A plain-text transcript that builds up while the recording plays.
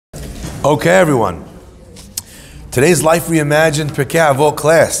Okay, everyone. Today's Life Reimagined Avot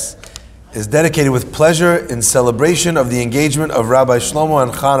class is dedicated with pleasure in celebration of the engagement of Rabbi Shlomo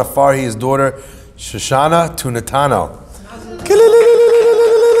and Chana Farhi, his daughter Shoshana, to Natano.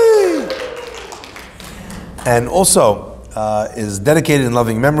 And also is dedicated in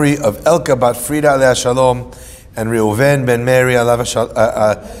loving memory of Elka Bat Frida Alea Shalom and Reuven Ben Mary Alea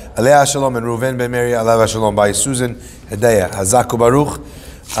Shalom and Reuven Ben Mary Alea Shalom by Susan Hedaya Hazaku Baruch.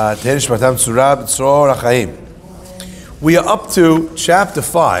 We are up to chapter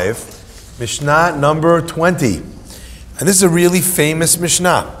 5, Mishnah number 20. And this is a really famous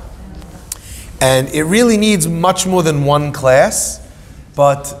Mishnah. And it really needs much more than one class,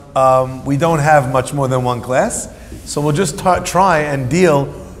 but we don't have much more than one class. So we'll just try and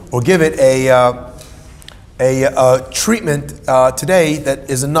deal or give it a treatment today that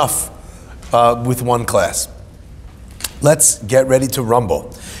is enough with one class. Let's get ready to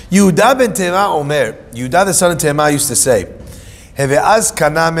rumble. Yehuda ben Tema Omer, Yehuda the son of Tema used to say, Heve'az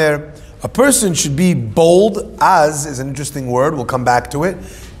kanamer, a person should be bold. Az is an interesting word, we'll come back to it.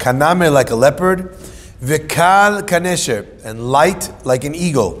 Kanamer, like a leopard. Ve'kal kanesher, and light like an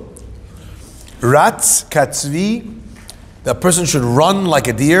eagle. Ratz katzvi, the person should run like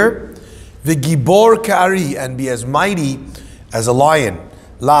a deer. Ve'gibor ka'ari, and be as mighty as a lion.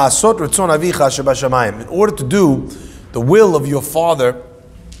 La'asot ratzon avicha shebashamayim, in order to do the will of your Father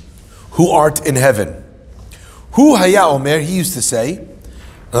who art in heaven. Hu haya omer, he used to say, in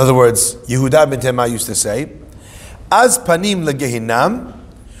other words, Yehuda ben Tema used to say, Az panim legehinam,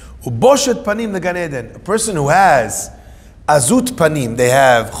 uboshet panim legan eden. A person who has azut panim, they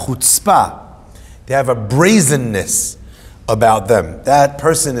have chutzpah, they have a brazenness about them. That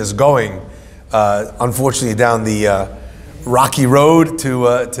person is going, unfortunately, down the rocky road to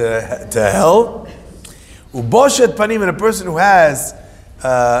hell. Uboshet panim, and a person who has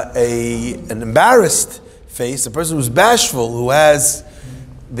an embarrassed face, a person who's bashful, who has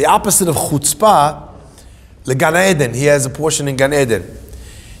the opposite of chutzpah, legan eden, he has a portion in Gan Eden.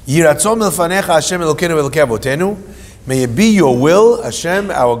 Yiratzon milfanecha Hashem Elokeinu Elokei Avotenu, may it be your will,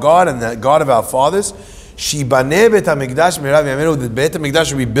 Hashem, our God and the God of our fathers, Shibaneh Bet HaMikdash Mirav Yameinu, that Bet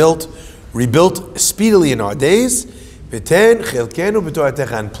HaMikdash will be rebuilt speedily in our days, V'ten Chelkenu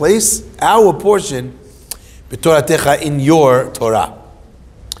B'Toratecha, and place our portion B'Toratecha, in your Torah.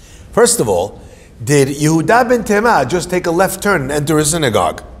 First of all, did Yehuda ben Tema just take a left turn and enter a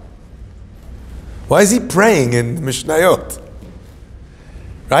synagogue? Why is he praying in Mishnayot?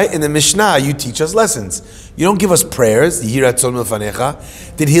 Right? In the Mishnah, you teach us lessons. You don't give us prayers.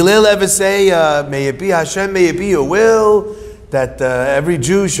 Did Hillel ever say, may it be Hashem, may it be your will, that every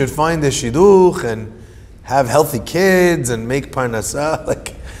Jew should find a shidduch and have healthy kids and make parnasah?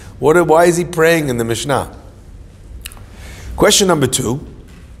 Like, why is he praying in the Mishnah? Question number 2.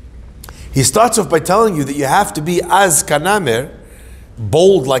 He starts off by telling you that you have to be az kanamer,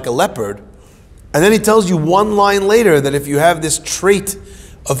 bold like a leopard, and then he tells you one line later that if you have this trait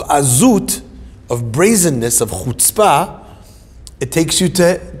of azut, of brazenness, of chutzpah, it takes you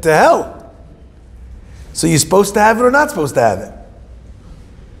to hell. So you're supposed to have it or not supposed to have it?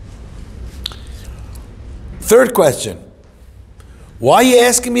 Third question. Why are you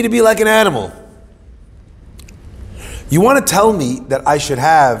asking me to be like an animal? You want to tell me that I should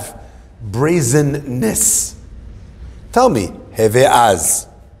have brazenness. Tell me, heve'az.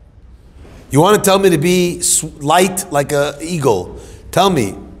 You want to tell me to be light like an eagle. Tell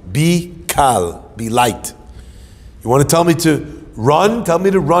me, be kal, be light. You want to tell me to run? Tell me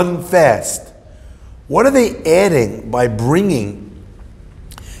to run fast. What are they adding by bringing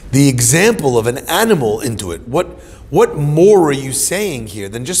the example of an animal into it? What more are you saying here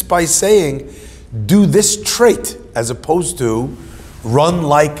than just by saying, do this trait, as opposed to run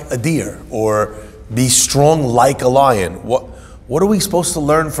like a deer or be strong like a lion? What are we supposed to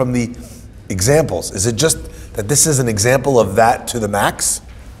learn from the examples? Is it just that this is an example of that to the max?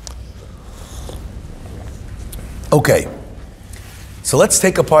 Okay, so let's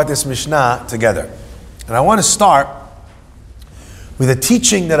take apart this Mishnah together. And I want to start with a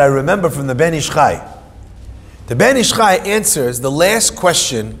teaching that I remember from the Ben Ish Chai. The Ben Ish Chai answers the last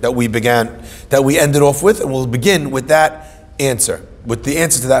question that we ended off with, and we'll begin with that answer, with the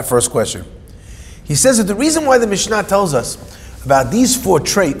answer to that first question. He says that the reason why the Mishnah tells us about these 4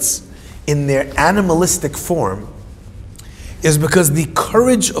 traits in their animalistic form is because the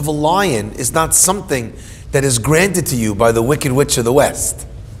courage of a lion is not something that is granted to you by the Wicked Witch of the West.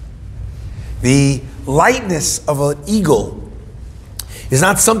 The lightness of an eagle is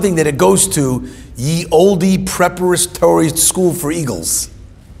not something that it goes to ye oldie preparatory school for eagles.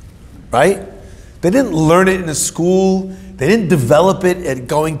 Right? They didn't learn it in a school. They They didn't develop it at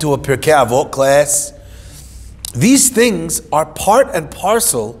going to a Pirkei Avot class. These things are part and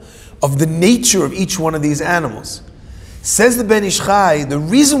parcel of the nature of each one of these animals. Says the Ben Ish Chai, the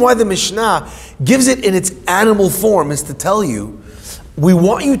reason why the Mishnah gives it in its animal form is to tell you, we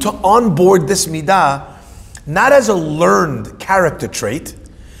want you to onboard this midah not as a learned character trait,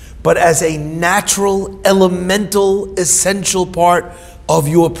 but as a natural, elemental, essential part of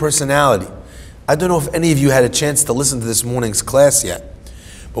your personality. I don't know if any of you had a chance to listen to this morning's class yet,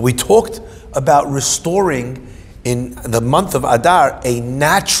 but we talked about restoring in the month of Adar a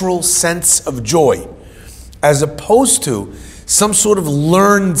natural sense of joy, as opposed to some sort of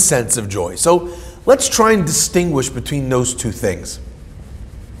learned sense of joy. So let's try and distinguish between those two things.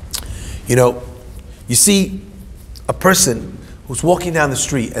 You know, you see a person who's walking down the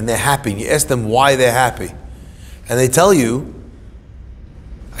street and they're happy, and you ask them why they're happy, and they tell you,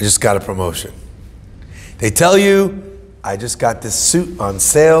 I just got a promotion. They tell you, I just got this suit on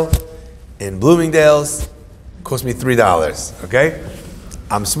sale in Bloomingdale's, cost me $3, okay?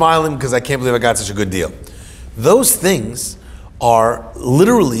 I'm smiling because I can't believe I got such a good deal. Those things are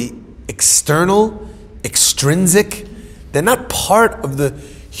literally external, extrinsic. They're not part of the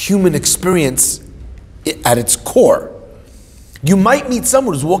human experience at its core. You might meet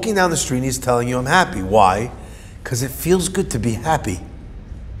someone who's walking down the street and he's telling you, I'm happy. Why? Because it feels good to be happy.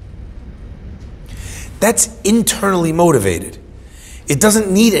 That's internally motivated. It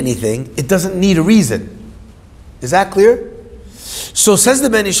doesn't need anything. It doesn't need a reason. Is that clear? So says the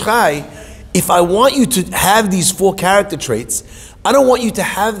Ben Ish Chai, if I want you to have these 4 character traits, I don't want you to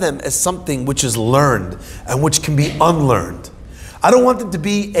have them as something which is learned and which can be unlearned. I don't want them to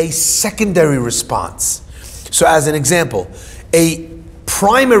be a secondary response. So as an example, a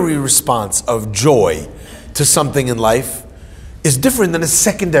primary response of joy to something in life is different than a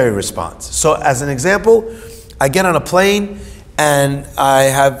secondary response. So as an example, I get on a plane and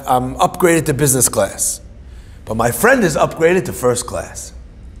I'm upgraded to business class, but my friend is upgraded to first class.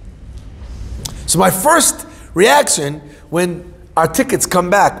 So my first reaction when our tickets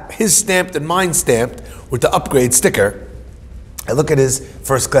come back, his stamped and mine stamped with the upgrade sticker, I look at his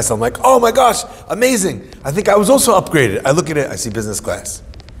first class, I'm like, oh my gosh, amazing. I think I was also upgraded. I look at it, I see business class.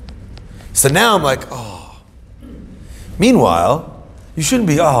 So now I'm like, oh. Meanwhile, you shouldn't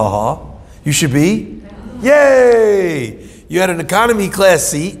be, oh. You should be, yay. You had an economy class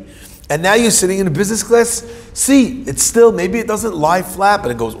seat, and now you're sitting in a business class seat. It's still, maybe it doesn't lie flat,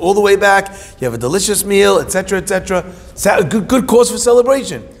 but it goes all the way back. You have a delicious meal, etc., etc. Good cause for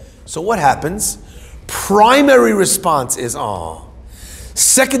celebration. So what happens? Primary response is, oh.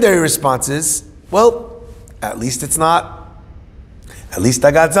 Secondary response is, well, at least it's not. At least I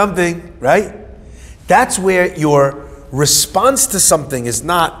got something, right? That's where your response to something is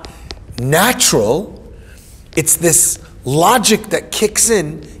not natural. It's this logic that kicks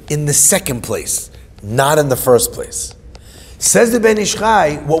in the second place, not in the first place. Says the Ben Ish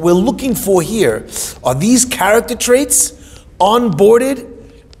Chai, what we're looking for here are these character traits onboarded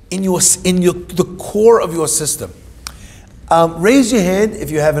in the core of your system. Raise your hand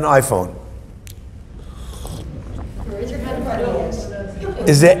if you have an iPhone. Raise your hand.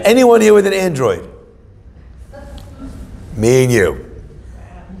 Is there anyone here with an Android? Me and you.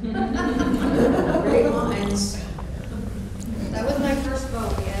 Great minds. That was my first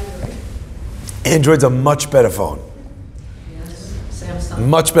phone, the Android. Android's a much better phone. Yes, Samsung.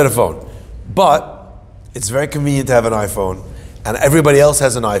 Much better phone. But it's very convenient to have an iPhone, and everybody else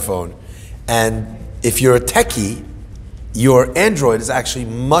has an iPhone. And if you're a techie, your Android is actually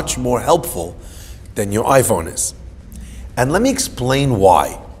much more helpful than your iPhone is. And let me explain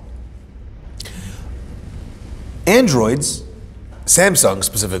why. Androids, Samsung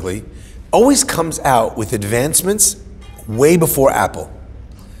specifically, always comes out with advancements way before Apple.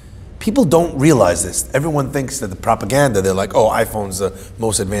 People don't realize this. Everyone thinks that the propaganda, they're like, oh, iPhone's the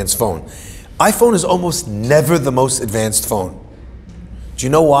most advanced phone. iPhone is almost never the most advanced phone. Do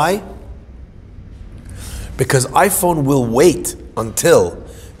you know why? Because iPhone will wait until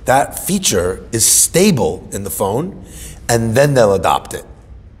that feature is stable in the phone, and then they'll adopt it.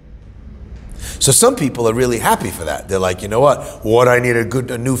 So some people are really happy for that. They're like, you know what I need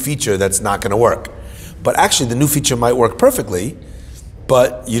a new feature that's not going to work. But actually the new feature might work perfectly,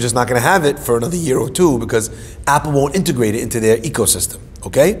 but you're just not going to have it for another year or two because Apple won't integrate it into their ecosystem,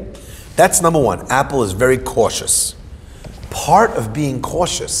 okay? That's number one. Apple is very cautious. Part of being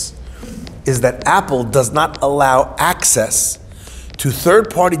cautious is that Apple does not allow access to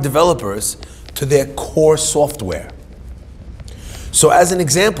third-party developers to their core software. So as an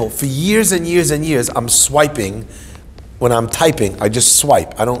example, for years and years and years, I'm swiping. When I'm typing, I just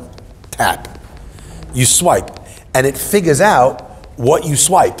swipe. I don't tap. You swipe. and it figures out what you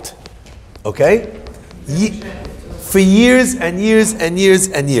swiped. Okay? For years and years and years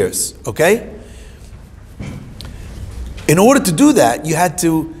and years. Okay? In order to do that, you had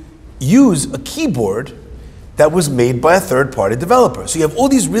to use a keyboard that was made by a third-party developer. So you have all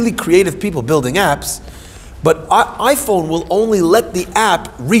these really creative people building apps, but iPhone will only let the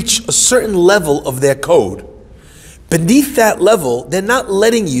app reach a certain level of their code. Beneath that level, they're not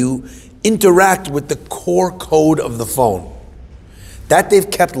letting you interact with the core code of the phone. That they've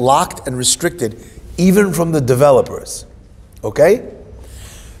kept locked and restricted even from the developers. Okay?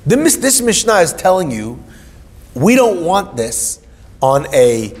 This Mishnah is telling you, we don't want this on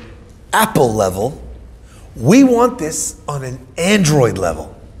a Apple level. We want this on an Android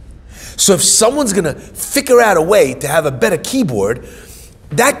level. So if someone's going to figure out a way to have a better keyboard,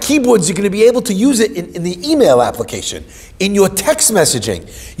 that keyboard, you're going to be able to use it in the email application, in your text messaging.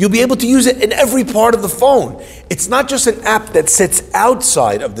 You'll be able to use it in every part of the phone. It's not just an app that sits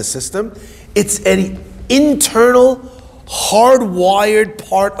outside of the system. It's an internal, hardwired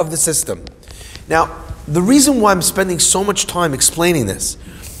part of the system. Now, the reason why I'm spending so much time explaining this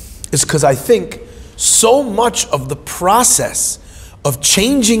is because I think so much of the process of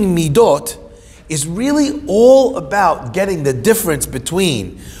changing midot is really all about getting the difference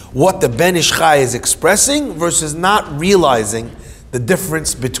between what the Ben Ish Chai is expressing versus not realizing the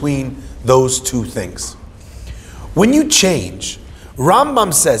difference between those two things. When you change,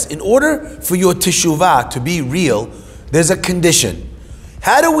 Rambam says, in order for your teshuvah to be real, there's a condition.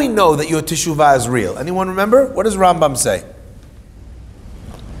 How do we know that your teshuvah is real? Anyone remember? What does Rambam say?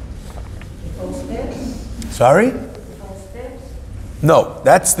 Sorry? No,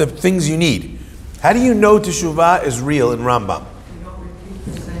 that's the things you need. How do you know teshuvah is real in Rambam?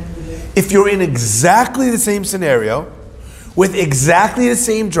 If you're in exactly the same scenario, with exactly the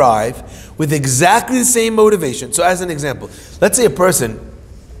same drive, with exactly the same motivation. So as an example, let's say a person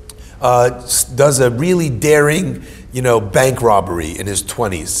does a really daring, bank robbery in his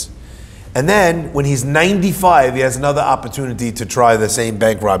 20s. And then when he's 95, he has another opportunity to try the same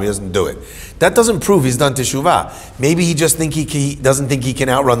bank robbery. He doesn't do it. That doesn't prove he's done teshuvah. Maybe he just doesn't think he can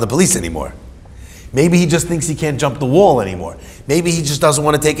outrun the police anymore. Maybe he just thinks he can't jump the wall anymore. Maybe he just doesn't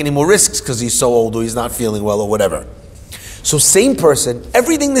want to take any more risks because he's so old or he's not feeling well or whatever. So same person,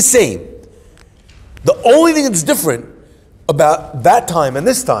 everything the same. The only thing that's different about that time and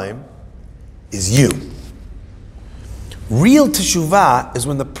this time is you. Real teshuvah is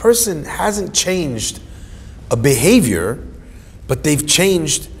when the person hasn't changed a behavior, but they've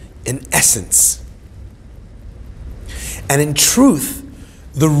changed an essence. And in truth,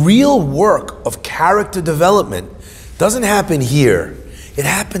 the real work of character development doesn't happen here. It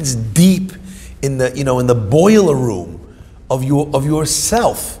happens deep in the, in the boiler room of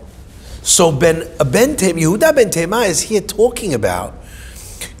yourself. So Yehuda ben Tema is here talking about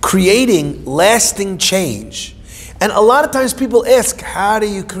creating lasting change. And a lot of times people ask, how do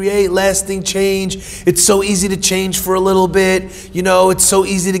you create lasting change? It's so easy to change for a little bit. It's so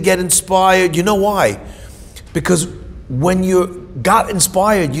easy to get inspired. You know why? Because when you got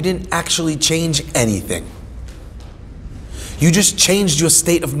inspired, you didn't actually change anything. You just changed your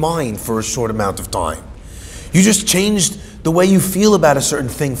state of mind for a short amount of time. You just changed the way you feel about a certain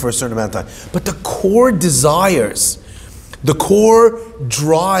thing for a certain amount of time. But the core desires, the core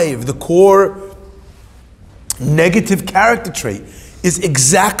drive, the core negative character trait is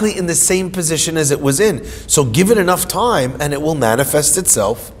exactly in the same position as it was in. So give it enough time and it will manifest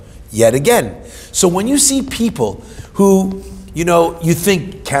itself yet again. So when you see people who, you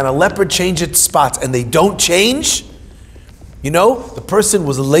think, can a leopard change its spots, and they don't change? The person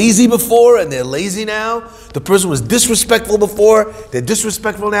was lazy before and they're lazy now. The person was disrespectful before, they're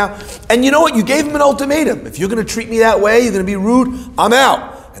disrespectful now. And you know what? You gave them an ultimatum. If you're going to treat me that way, you're going to be rude, I'm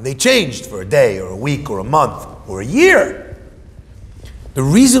out. And they changed for a day or a week or a month or a year. The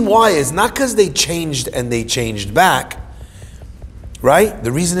reason why is not because they changed and they changed back, right?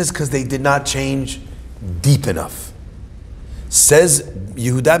 The reason is because they did not change deep enough. Says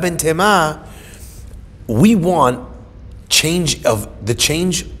Yehuda ben Tema, we want the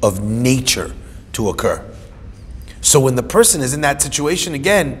change of nature to occur. So when the person is in that situation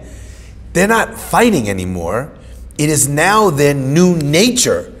again, they're not fighting anymore. It is now their new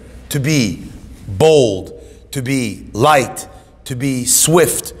nature to be bold, to be light, to be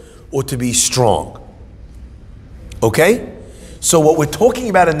swift, or to be strong. Okay? So what we're talking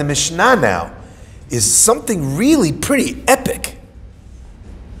about in the Mishnah now is something really pretty epic.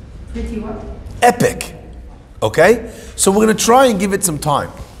 Pretty what? Epic. Okay? So we're going to try and give it some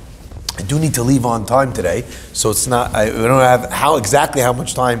time. I do need to leave on time today, so it's not, we don't have exactly how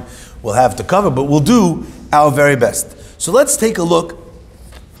much time we'll have to cover, but we'll do our very best. So let's take a look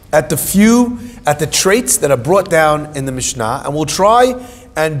at the traits that are brought down in the Mishnah, and we'll try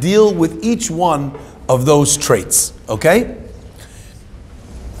and deal with each one of those traits, okay?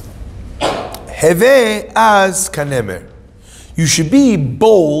 Heve as kanemer. You should be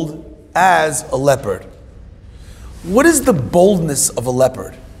bold as a leopard. What is the boldness of a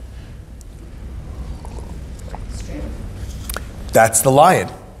leopard? That's the lion.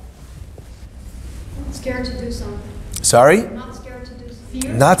 Scared to do something. Sorry? Not scared to do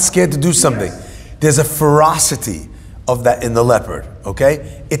something. Not scared to do something. There's a ferocity of that in the leopard,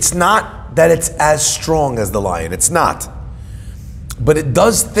 okay? It's not that it's as strong as the lion. It's not. But it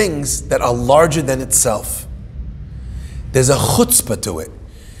does things that are larger than itself. There's a chutzpah to it.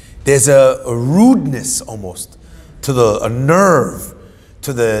 There's a rudeness almost to a nerve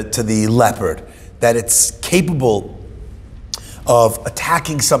to the leopard, that it's capable of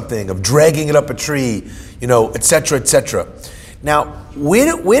attacking something, of dragging it up a tree, etc., etc. Now,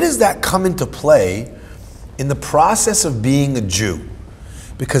 where does that come into play in the process of being a Jew?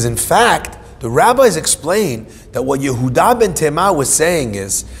 Because in fact, the rabbis explain that what Yehuda ben Tema was saying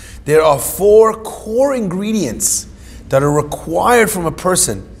is there are 4 core ingredients that are required from a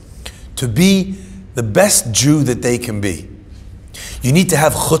person to be the best Jew that they can be. You need to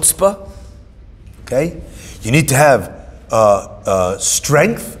have chutzpah, okay? You need to have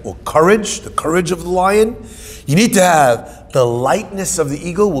strength or courage, the courage of the lion. You need to have the lightness of the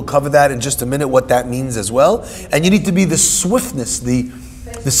eagle. We'll cover that in just a minute, what that means as well. And you need to be the swiftness, the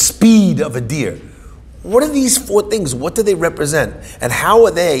speed of a deer. What are these 4 things? What do they represent? And how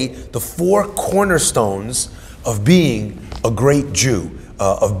are they the 4 cornerstones of being a great Jew,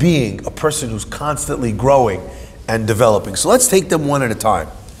 of being a person who's constantly growing and developing? So let's take them one at a time.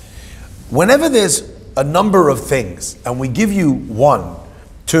 Whenever there's a number of things, and we give you 1,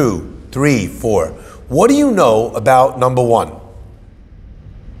 2, 3, 4, what do you know about number 1?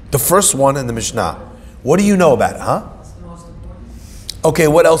 The first one in the Mishnah. What do you know about it, huh? It's the most important. Okay,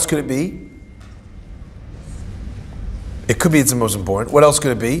 what else could it be? It could be it's the most important. What else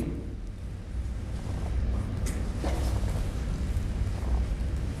could it be?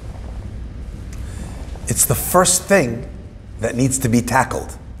 It's the first thing that needs to be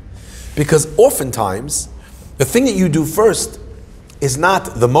tackled. Because oftentimes, the thing that you do first is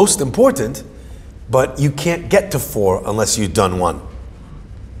not the most important, but you can't get to 4 unless you've done 1.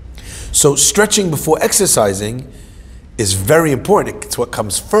 So stretching before exercising is very important. It's what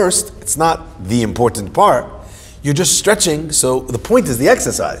comes first. It's not the important part. You're just stretching, so the point is the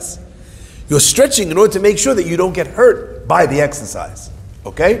exercise. You're stretching in order to make sure that you don't get hurt by the exercise,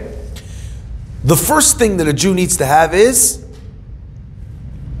 okay? The first thing that a Jew needs to have is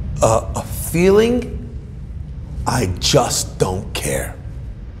a feeling, I just don't care.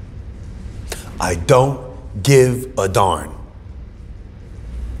 I don't give a darn.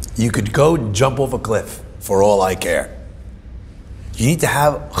 You could go and jump off a cliff for all I care. You need to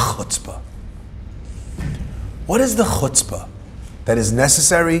have chutzpah. What is the chutzpah that is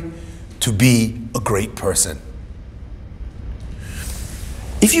necessary to be a great person?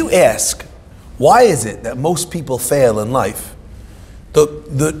 If you ask, why is it that most people fail in life?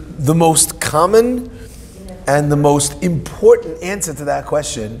 The most common and the most important answer to that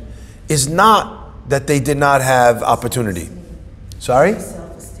question is not that they did not have opportunity. Sorry?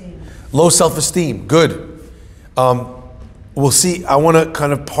 Self-esteem. Low self-esteem. Good. We'll see. I want to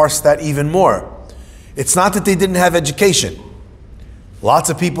kind of parse that even more. It's not that they didn't have education. Lots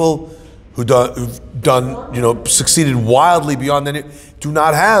of people who've done, succeeded wildly beyond their do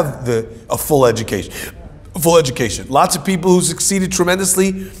not have a full education. Full education. Lots of people who succeeded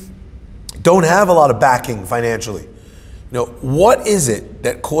tremendously don't have a lot of backing financially. What is it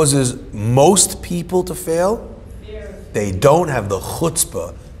that causes most people to fail? They don't have the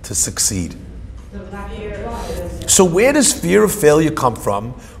chutzpah to succeed. So where does fear of failure come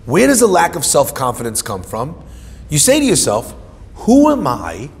from? Where does a lack of self-confidence come from? You say to yourself, who am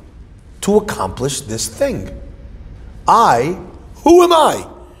I to accomplish this thing? Who am I?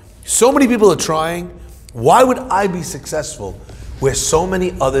 So many people are trying. Why would I be successful where so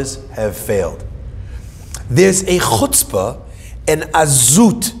many others have failed? There's a chutzpah, an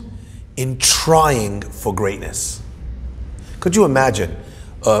azut in trying for greatness. Could you imagine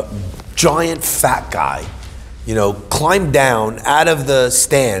a giant fat guy, climb down out of the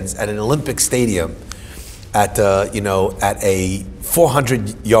stands at an Olympic stadium at a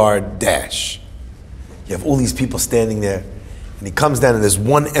 400-yard dash. You have all these people standing there, and he comes down and there's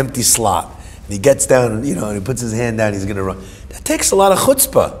one empty slot. And he gets down and he puts his hand down, he's going to run. That takes a lot of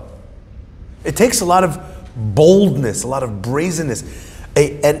chutzpah. It takes a lot of boldness, a lot of brazenness.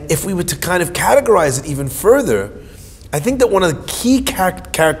 And if we were to kind of categorize it even further, I think that one of the key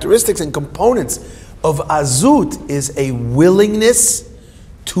characteristics and components of azut is a willingness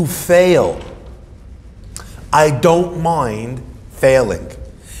to fail. I don't mind failing.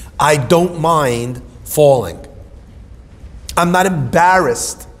 I don't mind falling. I'm not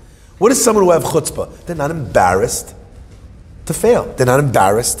embarrassed. What is someone who have chutzpah? They're not embarrassed to fail. They're not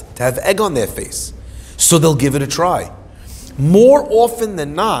embarrassed to have egg on their face. So they'll give it a try. More often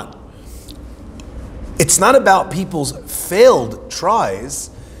than not, it's not about people's failed tries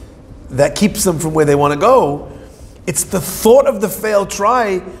that keeps them from where they want to go. It's the thought of the failed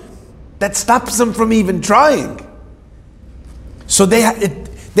try that stops them from even trying. So they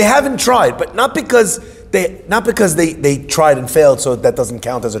haven't tried, but not because they tried and failed, so that doesn't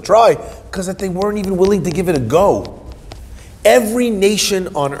count as a try, because that they weren't even willing to give it a go. Every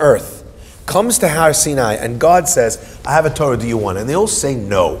nation on earth comes to Har Sinai and God says, I have a Torah, do you want it? And they all say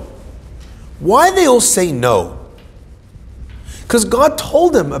no. Why they all say no? Because God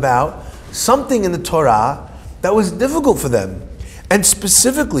told them about something in the Torah that was difficult for them. And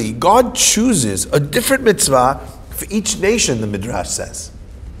specifically, God chooses a different mitzvah for each nation, the Midrash says.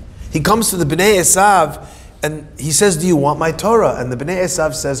 He comes to the Bnei Esav and he says, do you want my Torah? And the Bnei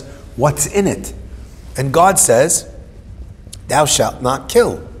Esav says, what's in it? And God says, thou shalt not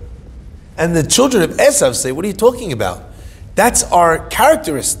kill. And the children of Esav say, what are you talking about? That's our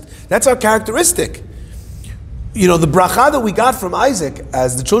characteristic. That's our characteristic. You know, the bracha that we got from Isaac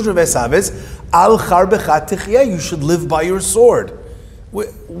as the children of Esav is, Al charbecha tichya, you should live by your sword.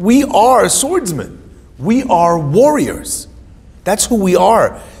 We are swordsmen. We are warriors. That's who we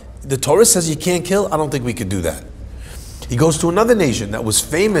are. The Torah says you can't kill. I don't think we could do that. He goes to another nation that was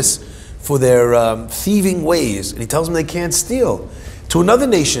famous for their thieving ways, and he tells them they can't steal. To another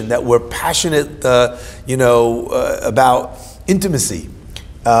nation that were passionate, about intimacy,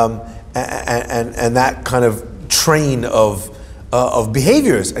 and that kind of train of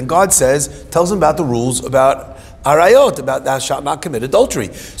behaviors. And God tells them about the rules about arayot, about thou shalt not commit adultery.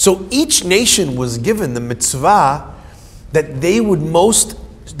 So each nation was given the mitzvah that they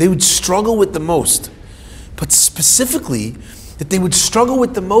would struggle with the most, but specifically that they would struggle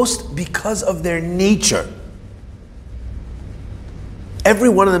with the most because of their nature. Every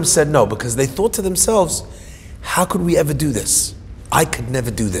one of them said no, because they thought to themselves, how could we ever do this? I could never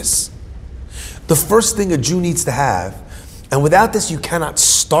do this. The first thing a Jew needs to have, and without this you cannot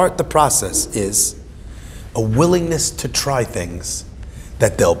start the process, is a willingness to try things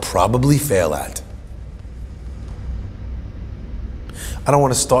that they'll probably fail at. I don't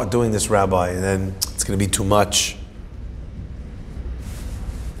want to start doing this, Rabbi, and then it's going to be too much.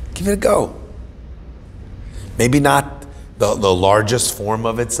 Give it a go. Maybe not the largest form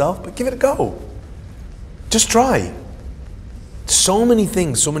of itself, but give it a go. Just try. So many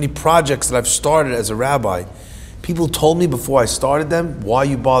things, so many projects that I've started as a rabbi, people told me before I started them, why are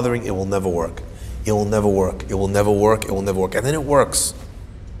you bothering? It will never work. It will never work. It will never work. It will never work. And then it works.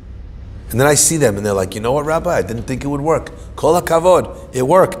 And then I see them and they're like, you know what, Rabbi? I didn't think it would work. Kol hakavod. It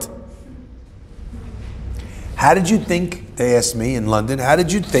worked. How did you think, they asked me in London, how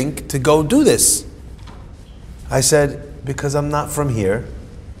did you think to go do this? I said, because I'm not from here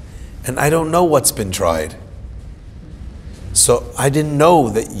and I don't know what's been tried. So I didn't know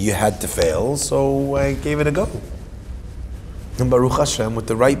that you had to fail, so I gave it a go. And Baruch Hashem, with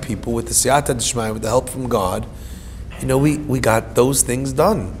the right people, with the siyata d'shmaya, with the help from God, we got those things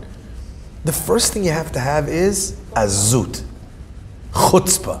done. The first thing you have to have is azut,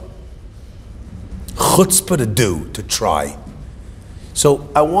 chutzpah. Chutzpah to do, to try. So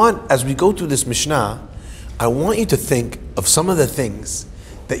I want, as we go through this Mishnah, I want you to think of some of the things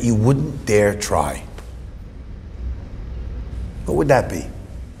that you wouldn't dare try. What would that be?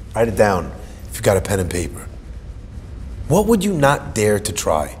 Write it down if you've got a pen and paper. What would you not dare to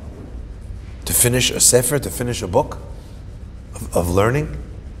try? To finish a sefer, to finish a book of learning?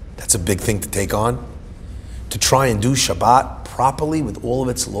 That's a big thing to take on. To try and do Shabbat properly with all of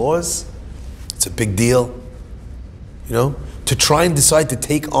its laws? It's a big deal. To try and decide to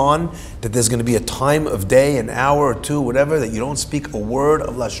take on that there's going to be a time of day, an hour or two, whatever, that you don't speak a word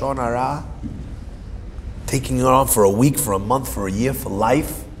of Lashon Hara. Taking it on for a week, for a month, for a year, for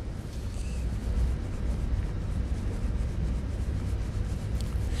life.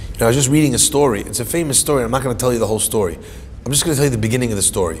 I was just reading a story. It's a famous story. I'm not going to tell you the whole story. I'm just going to tell you the beginning of the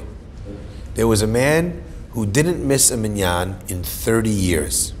story. There was a man who didn't miss a minyan in 30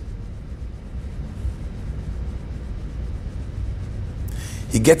 years.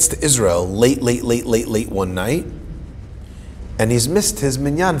 He gets to Israel late one night, and he's missed his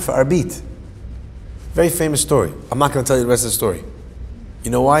minyan for Arbit. Very famous story. I'm not going to tell you the rest of the story.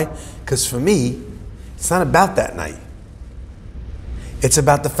 You know why? Because for me, it's not about that night. It's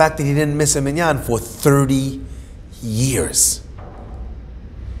about the fact that he didn't miss a minyan for 30 years.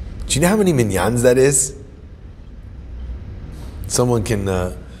 Do you know how many minyans that is? Someone can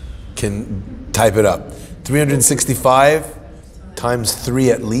type it up. 365 times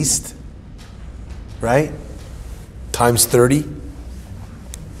 3 at least, right? Times 30.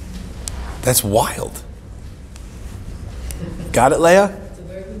 That's wild. Got it, Leah? It's a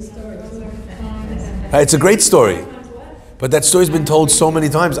very good story. It's a great story. But that story's been told so many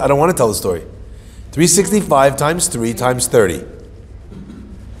times, I don't want to tell the story. 365 times 3 times 30.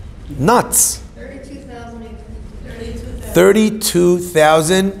 Nuts.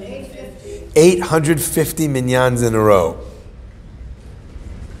 32,850 minyans in a row.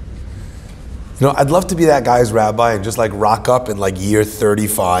 You know, I'd love to be that guy's rabbi and just like rock up in like year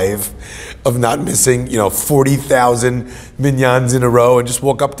 35 of not missing, 40,000 minyans in a row and just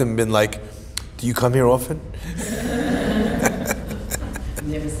walk up to him and been like, do you come here often?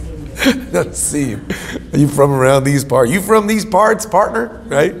 Never seen you. Never see you. Are you from around these parts? You from these parts, partner?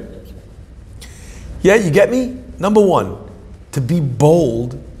 Right? Yeah, you get me? Number one, to be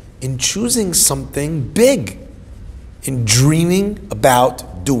bold in choosing something big, in dreaming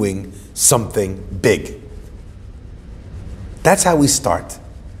about doing something big. That's how we start.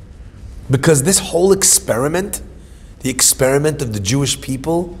 Because this whole experiment, the experiment of the Jewish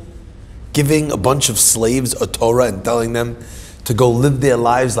people, giving a bunch of slaves a Torah and telling them to go live their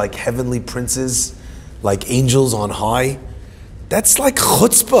lives like heavenly princes, like angels on high, that's like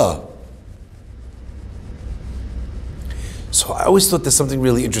chutzpah. So I always thought there's something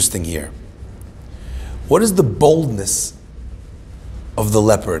really interesting here. What is the boldness of the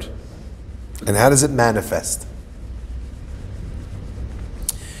leopard? And how does it manifest?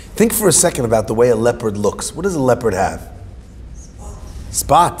 Think for a second about the way a leopard looks. What does a leopard have?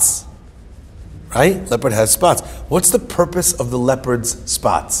 Spots. Right? Leopard has spots. What's the purpose of the leopard's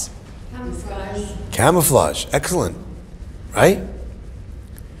spots? Camouflage. Excellent. Right?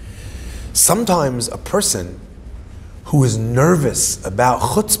 Sometimes a person who is nervous about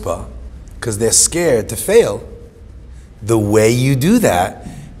chutzpah because they're scared to fail, the way you do that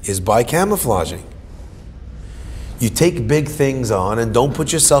is by camouflaging. You take big things on and don't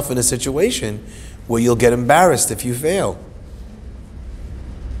put yourself in a situation where you'll get embarrassed if you fail.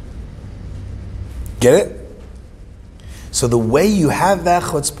 Get it? So the way you have that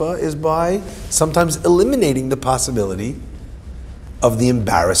chutzpah is by sometimes eliminating the possibility of the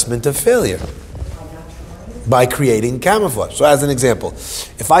embarrassment of failure. By creating camouflage. So as an example,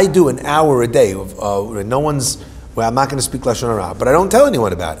 if I do an hour a day of I'm not going to speak Lashon Hara, but I don't tell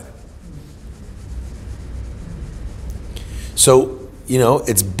anyone about it. So,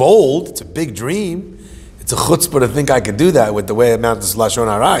 it's bold, it's a big dream, it's a chutzpah to think I could do that with the way amount of Lashon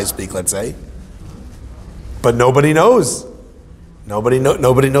Hara I speak, let's say. But nobody knows. Nobody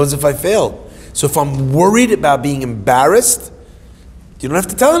knows if I fail. So if I'm worried about being embarrassed, you don't have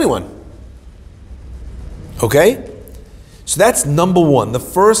to tell anyone. Okay? So that's number one. The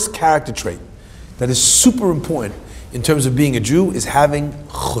first character trait that is super important in terms of being a Jew is having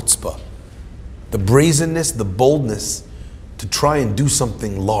chutzpah. The brazenness, the boldness to try and do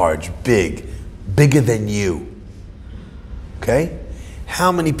something large, big, bigger than you. Okay?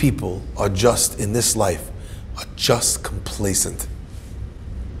 How many people are just in this life, are just complacent?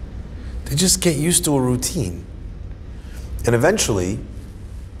 They just get used to a routine. And eventually,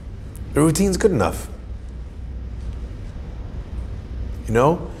 the routine's good enough.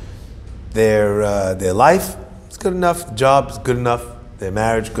 Their life is good enough, the job is good enough, their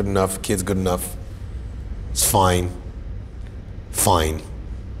marriage good enough, kids good enough. It's fine. Fine.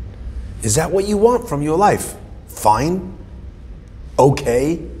 Is that what you want from your life? Fine?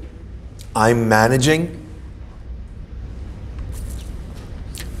 Okay? I'm managing?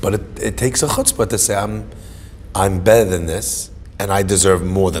 But it takes a chutzpah to say, I'm better than this, and I deserve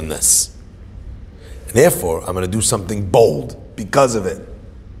more than this. And therefore, I'm going to do something bold because of it.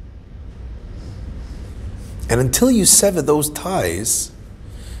 And until you sever those ties,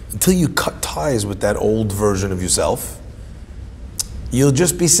 until you cut ties with that old version of yourself, you'll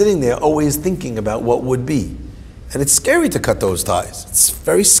just be sitting there always thinking about what would be. And it's scary to cut those ties. It's a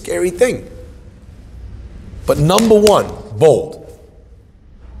very scary thing. But number one, bold.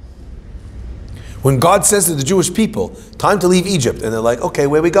 When God says to the Jewish people, time to leave Egypt, and they're like, okay,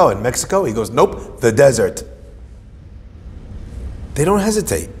 where are we going? Mexico? He goes, nope, the desert. They don't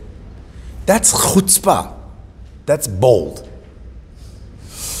hesitate. That's chutzpah. That's bold.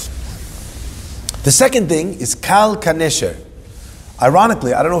 The second thing is kal kanesher.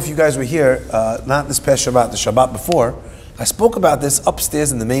 Ironically, I don't know if you guys were here, not this past Shabbat, the Shabbat before, I spoke about this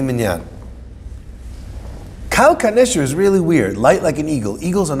upstairs in the main minyan. Kal Kanesher is really weird. Light like an eagle.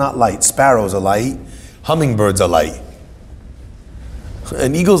 Eagles are not light. Sparrows are light. Hummingbirds are light.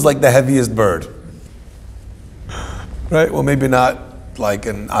 An eagle's like the heaviest bird. Right? Well, maybe not like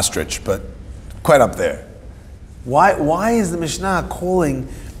an ostrich, but quite up there. Why is the Mishnah calling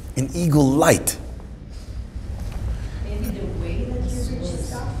an eagle light? Maybe the way that you reach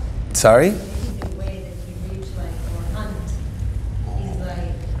stuff. Sorry? Maybe the way that you reach or hunt is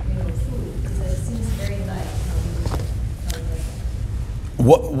food. Because it seems very light.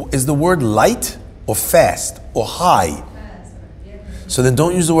 What is the word light or fast or high? So then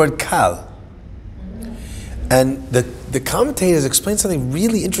don't use the word kal. And the commentators explain something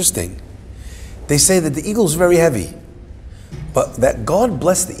really interesting. They say that the eagle is very heavy, but that God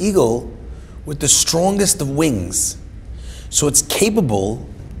blessed the eagle with the strongest of wings. So it's capable,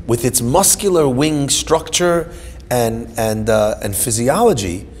 with its muscular wing structure and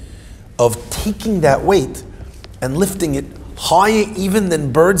physiology, of taking that weight and lifting it higher even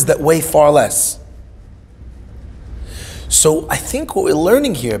than birds that weigh far less. So I think what we're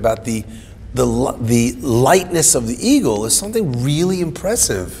learning here about the lightness of the eagle is something really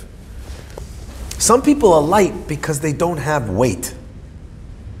impressive. Some people are light because they don't have weight.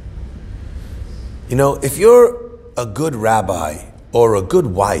 You know, if you're a good rabbi or a good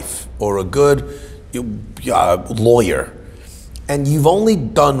wife or a good lawyer and you've only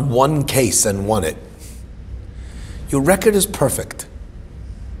done one case and won it, your record is perfect.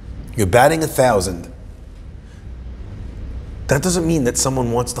 You're batting 1,000. That doesn't mean that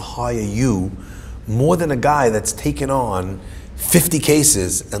someone wants to hire you more than a guy that's taken on 50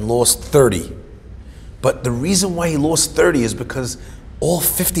 cases and lost 30. But the reason why he lost 30 is because all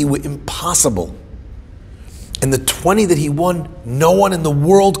 50 were impossible. And the 20 that he won, no one in the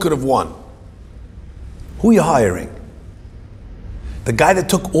world could have won. Who are you hiring? The guy that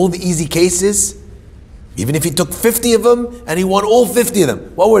took all the easy cases, even if he took 50 of them and he won all 50 of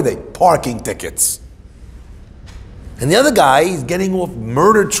them, what were they? Parking tickets. And the other guy, he's getting off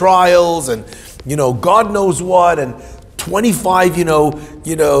murder trials and, God knows what, and 25,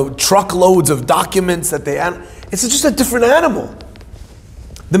 truckloads of documents that it's just a different animal.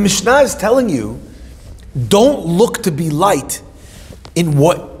 The Mishnah is telling you, don't look to be light in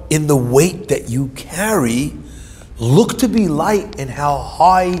the weight that you carry. Look to be light in how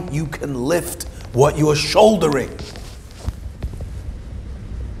high you can lift what you're shouldering.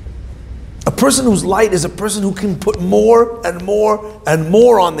 A person who's light is a person who can put more and more and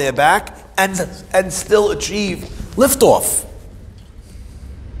more on their back and still achieve liftoff.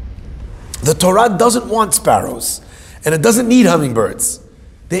 The Torah doesn't want sparrows, and it doesn't need hummingbirds.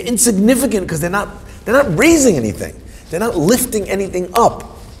 They're insignificant because they're not raising anything. They're not lifting anything up.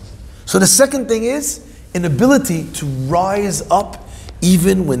 So the second thing is an ability to rise up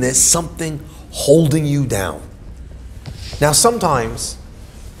even when there's something holding you down. Now sometimes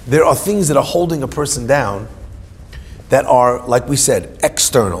there are things that are holding a person down that are, like we said,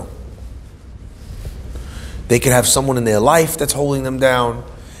 external. They could have someone in their life that's holding them down.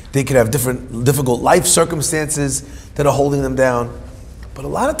 They could have difficult life circumstances that are holding them down. But a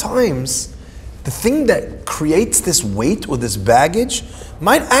lot of times, the thing that creates this weight or this baggage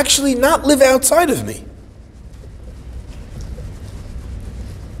might actually not live outside of me.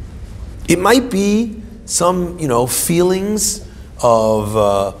 It might be some, feelings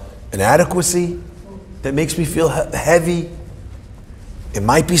of inadequacy that makes me feel heavy. It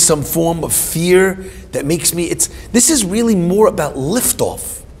might be some form of fear that makes me, this is really more about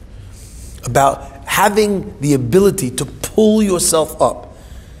liftoff, about having the ability to pull yourself up.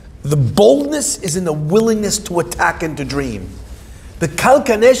 The boldness is in the willingness to attack and to dream. The Kal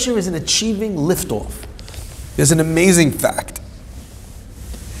Kanesher is in achieving liftoff. There's an amazing fact.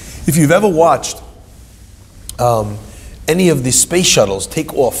 If you've ever watched any of the space shuttles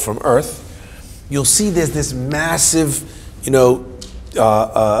take off from Earth, you'll see there's this massive,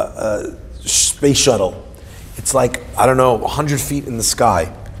 space shuttle. It's like, 100 feet in the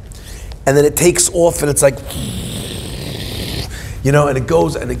sky. And then it takes off and it's like, and it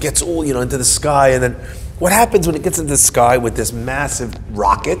goes and it gets all, into the sky. And then what happens when it gets into the sky with this massive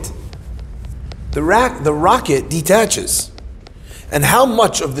rocket? The rocket detaches. And how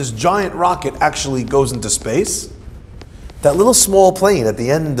much of this giant rocket actually goes into space? That little small plane at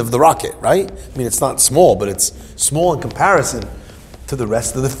the end of the rocket, right? I mean, it's not small, but it's small in comparison to the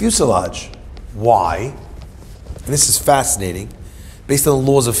rest of the fuselage. Why? And this is fascinating. Based on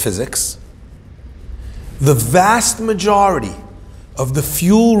the laws of physics, the vast majority of the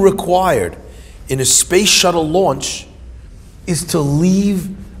fuel required in a space shuttle launch is to leave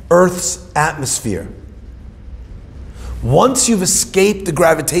Earth's atmosphere. Once you've escaped the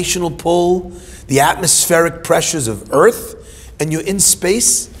gravitational pull, the atmospheric pressures of Earth, and you're in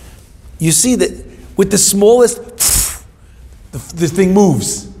space, you see that with the smallest, the thing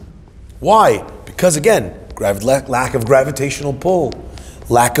moves. Why? Because again, lack of gravitational pull,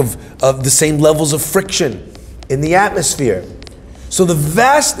 lack of the same levels of friction in the atmosphere. So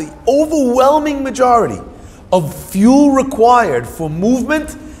the overwhelming majority of fuel required for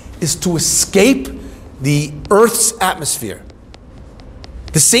movement is to escape the Earth's atmosphere.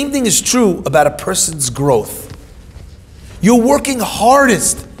 The same thing is true about a person's growth. You're working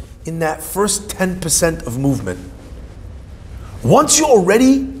hardest in that first 10% of movement. Once you're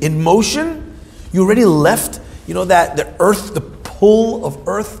already in motion, you already left, that the Earth, the pull of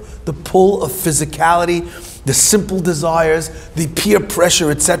Earth, the pull of physicality, the simple desires, the peer pressure,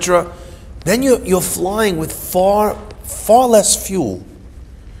 etc. Then you're flying with far less fuel.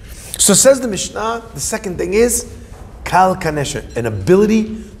 So says the Mishnah, the second thing is kal kanesha, an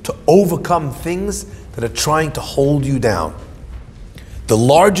ability to overcome things that are trying to hold you down. The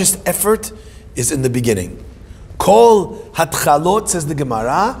largest effort is in the beginning. Kol hatchalot, says the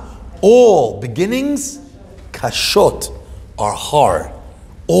Gemara, all beginnings, kashot, are hard.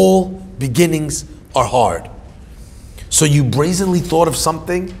 All beginnings are hard. So you brazenly thought of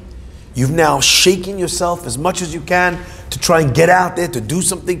something, you've now shaken yourself as much as you can to try and get out there, to do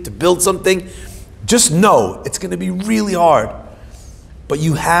something, to build something. Just know it's going to be really hard. But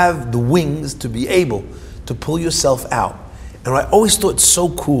you have the wings to be able to pull yourself out. And I always thought it's so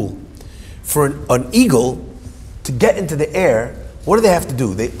cool for an eagle to get into the air. What do they have to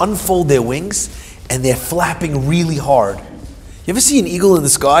do? They unfold their wings and they're flapping really hard. You ever see an eagle in the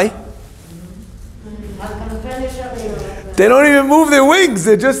sky? They don't even move their wings.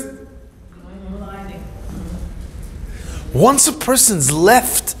 They're just... Once a person's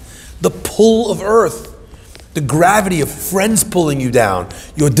left the pull of Earth, the gravity of friends pulling you down,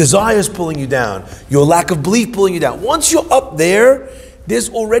 your desires pulling you down, your lack of belief pulling you down. Once you're up there, there's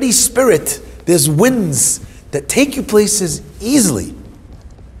already spirit. There's winds that take you places easily.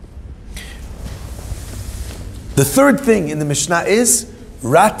 The third thing in the Mishnah is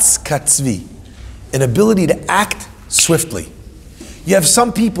ratz katzvi, an ability to act swiftly. You have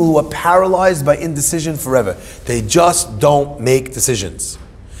some people who are paralyzed by indecision forever. They just don't make decisions.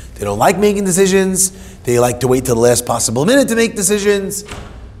 They don't like making decisions. They like to wait till the last possible minute to make decisions.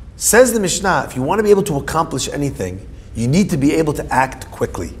 Says the Mishnah, if you want to be able to accomplish anything, you need to be able to act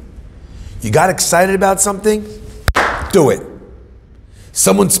quickly. You got excited about something? Do it.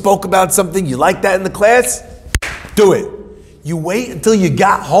 Someone spoke about something, you like that in the class? Do it. You wait until you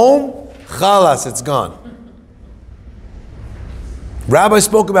got home? Chalas, it's gone. Rabbi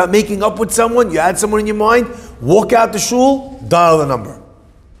spoke about making up with someone, you had someone in your mind, walk out the shul, dial the number.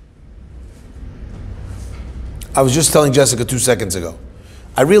 I was just telling Jessica 2 seconds ago.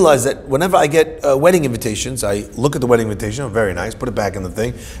 I realized that whenever I get wedding invitations, I look at the wedding invitation, oh, very nice, put it back in the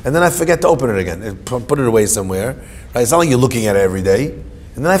thing, and then I forget to open it again, and put it away somewhere. Right? It's not like you're looking at it every day.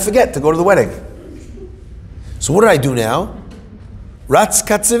 And then I forget to go to the wedding. So what do I do now? Ratz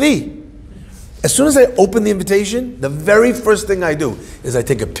katzevi. As soon as I open the invitation, the very first thing I do is I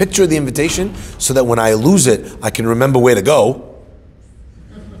take a picture of the invitation so that when I lose it, I can remember where to go.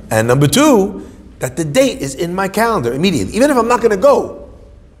 And number two, that the date is in my calendar immediately, even if I'm not going to go.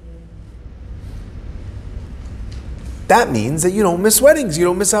 That means that you don't miss weddings, you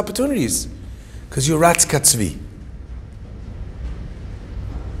don't miss opportunities, because you're ratz katzvi.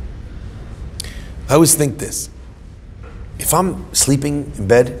 I always think this. If I'm sleeping in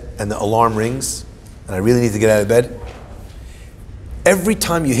bed and the alarm rings and I really need to get out of bed, every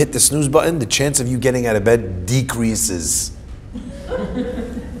time you hit the snooze button, the chance of you getting out of bed decreases.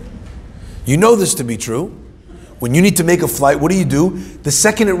 You know this to be true. When you need to make a flight, what do? The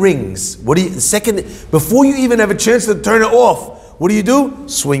second it rings, before you even have a chance to turn it off, what do?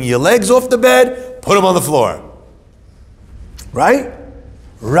 Swing your legs off the bed, put them on the floor. Right?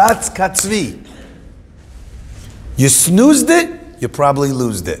 Ratz katzvi. You snoozed it, you probably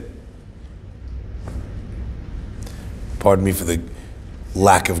losed it. Pardon me for the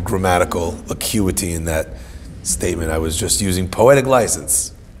lack of grammatical acuity in that statement. I was just using poetic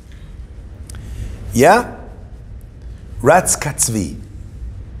license. Yeah? Ratz katzvi.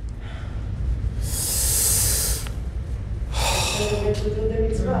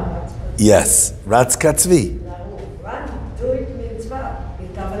 Yes, ratz katzvi.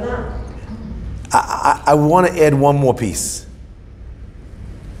 I want to add one more piece.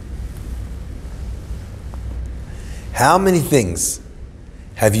 How many things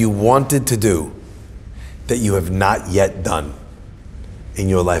have you wanted to do that you have not yet done in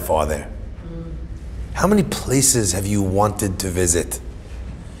your life? Are there? How many places have you wanted to visit?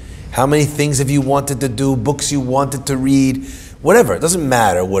 How many things have you wanted to do, books you wanted to read, whatever, it doesn't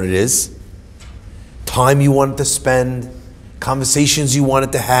matter what it is. Time you wanted to spend, conversations you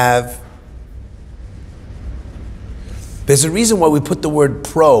wanted to have. There's a reason why we put the word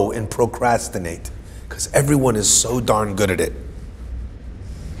pro in procrastinate, because everyone is so darn good at it.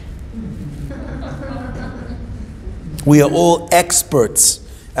 We are all experts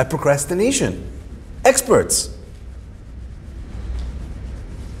at procrastination. Experts.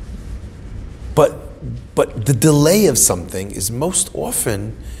 But the delay of something is most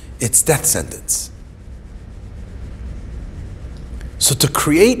often its death sentence. So to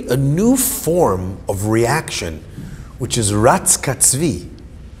create a new form of reaction, which is ratz katzvi,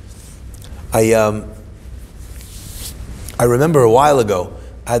 I remember a while ago,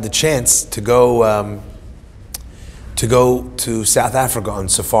 I had the chance to go to South Africa on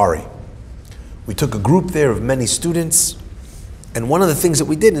safari. We took a group there of many students, and one of the things that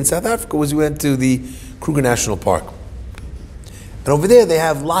we did in South Africa was we went to the Kruger National Park. And over there they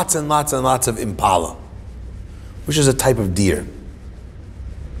have lots and lots and lots of impala, which is a type of deer.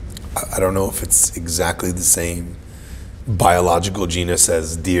 I don't know if it's exactly the same biological genus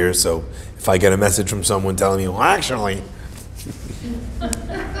as deer, so if I get a message from someone telling me, well, actually,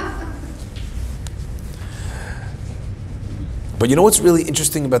 but you know what's really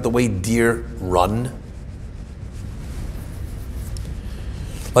interesting about the way deer run?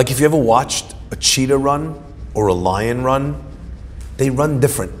 Like if you ever watched a cheetah run or a lion run, they run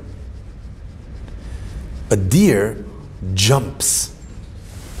different. A deer jumps,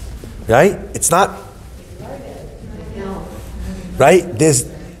 right? It's not, right? There's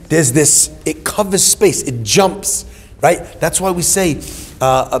this, it covers space, it jumps, right? That's why we say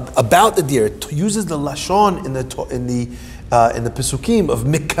about the deer, it uses the lashon in the Pesukim of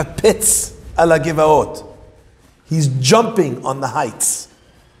mikapetz ala givaot. He's jumping on the heights.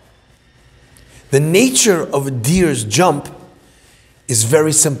 The nature of a deer's jump is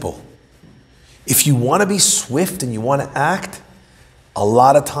very simple. If you want to be swift and you want to act, a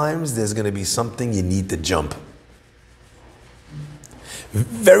lot of times there's going to be something you need to jump.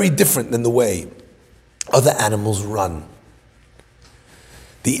 Very different than the way other animals run.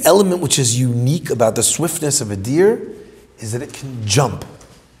 The element which is unique about the swiftness of a deer is that it can jump.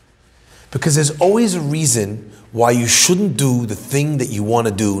 Because there's always a reason why you shouldn't do the thing that you want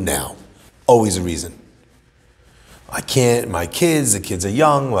to do now. Always a reason. I can't, the kids are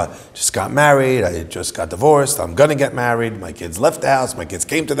young, I just got married, I just got divorced, I'm gonna get married, my kids left the house, my kids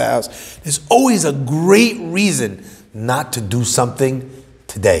came to the house. There's always a great reason not to do something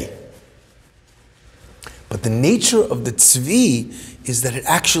today. But the nature of the tzvi is that it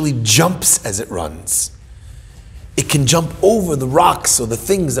actually jumps as it runs. It can jump over the rocks or the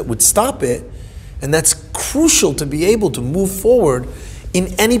things that would stop it, and that's crucial to be able to move forward in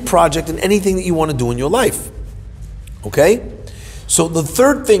any project and anything that you want to do in your life. Okay? So the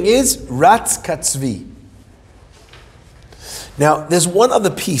third thing is ratz katzvi. Now, there's one other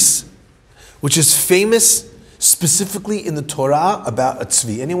piece which is famous specifically in the Torah about a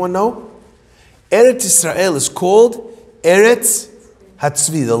tzvi. Anyone know? Eretz Israel is called Eretz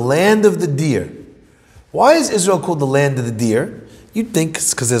Hatzvi, the land of the deer. Why is Israel called the land of the deer? You'd think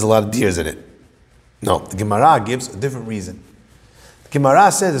it's because there's a lot of deers in it. No, the Gemara gives a different reason. The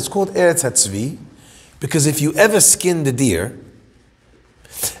Gemara says it's called Eretz Hatzvi because if you ever skinned a deer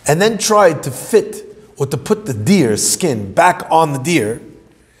and then tried to fit or to put the deer's skin back on the deer,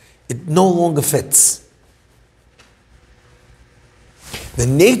 it no longer fits. The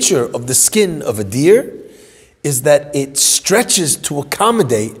nature of the skin of a deer is that it stretches to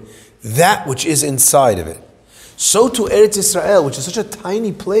accommodate that which is inside of it. So to Eretz Israel, which is such a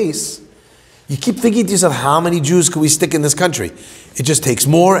tiny place, you keep thinking to yourself, how many Jews can we stick in this country? It just takes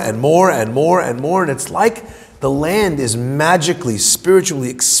more and more and more and more, and it's like the land is magically, spiritually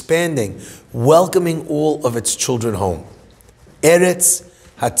expanding, welcoming all of its children home. Eretz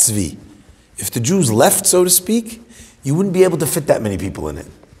Hatzvi. If the Jews left, so to speak, you wouldn't be able to fit that many people in it.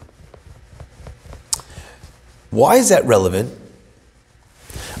 Why is that relevant?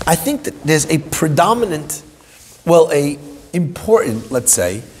 I think that there's a predominant, a important, let's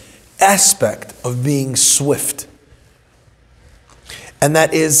say, aspect of being swift. And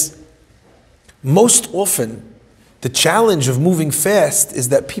that is, most often, the challenge of moving fast is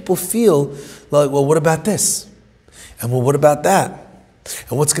that people feel like, well, what about this? And well, what about that?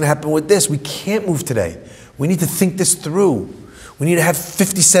 And what's going to happen with this? We can't move today. We need to think this through. We need to have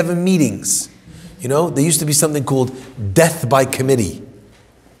 57 meetings. You know, there used to be something called death by committee.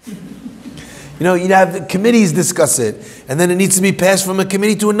 you'd have the committees discuss it, and then it needs to be passed from a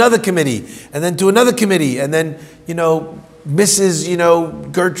committee to another committee, and then to another committee, and then,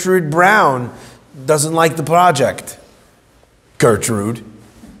 Mrs. Gertrude Brown doesn't like the project. Gertrude.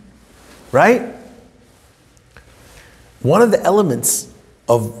 Right? One of the elements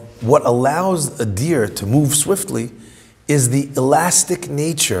of what allows a deer to move swiftly is the elastic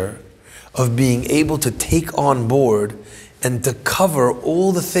nature of being able to take on board and to cover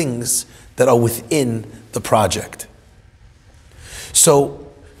all the things that are within the project. So,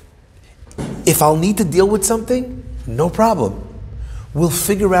 if I'll need to deal with something, no problem. We'll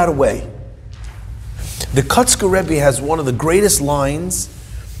figure out a way. The Kotzker Rebbe has one of the greatest lines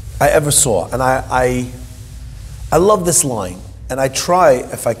I ever saw, and I love this line, and I try,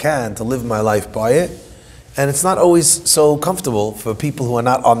 if I can, to live my life by it, and it's not always so comfortable for people who are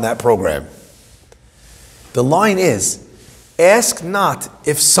not on that program. The line is, ask not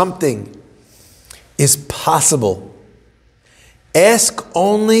if something is possible. Ask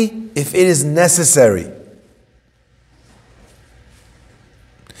only if it is necessary.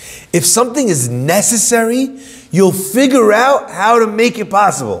 If something is necessary, you'll figure out how to make it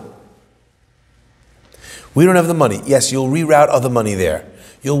possible. We don't have the money. Yes, you'll reroute other money there.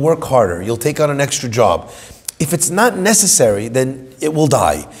 You'll work harder. You'll take on an extra job. If it's not necessary, then it will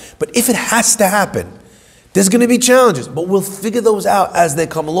die. But if it has to happen, there's going to be challenges, but we'll figure those out as they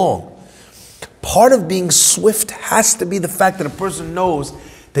come along. Part of being swift has to be the fact that a person knows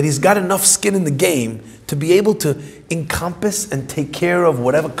that he's got enough skin in the game to be able to encompass and take care of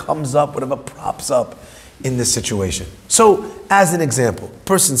whatever comes up, whatever props up in this situation. So, as an example, a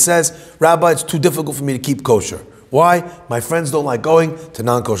person says, Rabbi, it's too difficult for me to keep kosher. Why? My friends don't like going to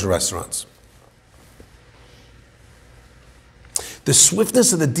non-kosher restaurants. The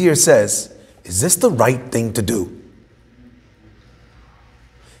swiftness of the deer says, is this the right thing to do?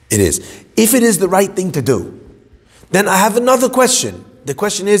 It is. If it is the right thing to do, then I have another question. The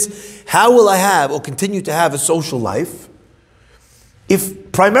question is, how will I have or continue to have a social life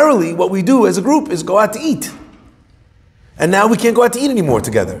if primarily what we do as a group is go out to eat? And now we can't go out to eat anymore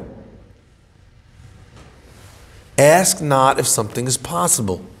together. Ask not if something is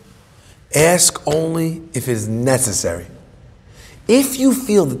possible. Ask only if it is necessary. If you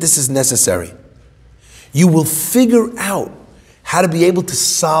feel that this is necessary, you will figure out how to be able to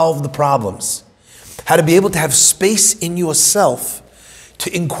solve the problems, how to be able to have space in yourself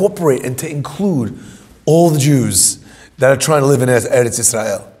to incorporate and to include all the Jews that are trying to live in Eretz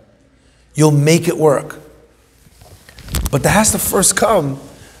Israel. You'll make it work. But that has to first come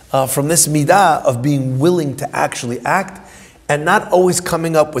from this midah of being willing to actually act and not always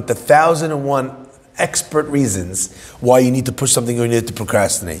coming up with the 1,001 expert reasons why you need to push something or you need to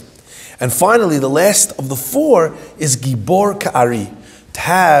procrastinate. And finally, the last of the four is Gibor Ka'ari, to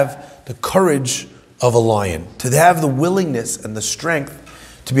have the courage of a lion, to have the willingness and the strength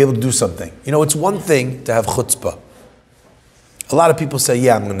to be able to do something. It's one thing to have chutzpah. A lot of people say,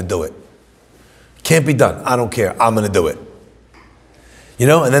 yeah, I'm going to do it. Can't be done. I don't care. I'm going to do it.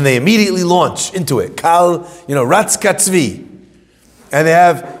 And then they immediately launch into it. Kal, Ratz Katzvi. And they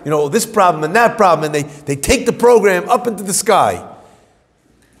have, this problem and that problem, and they take the program up into the sky.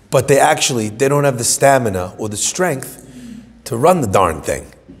 But they don't have the stamina or the strength to run the darn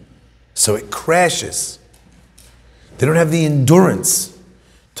thing. So it crashes. They don't have the endurance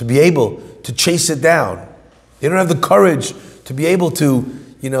to be able to chase it down. They don't have the courage to be able to,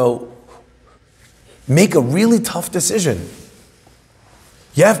 make a really tough decision.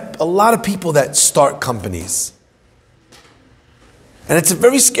 You have a lot of people that start companies. And it's a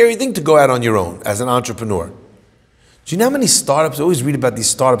very scary thing to go out on your own as an entrepreneur. Do you know how many startups, I always read about these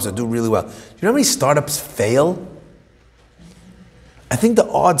startups that do really well. Do you know how many startups fail? I think the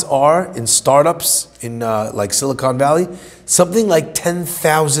odds are in startups in like Silicon Valley, something like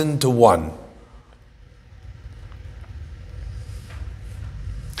 10,000 to 1.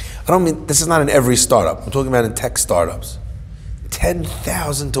 I don't mean, this is not in every startup. I'm talking about in tech startups.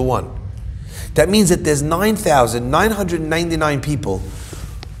 10,000 to 1. That means that there's 9,999 people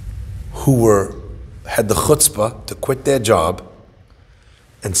who had the chutzpah to quit their job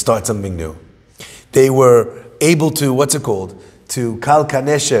and start something new. They were able to, to kal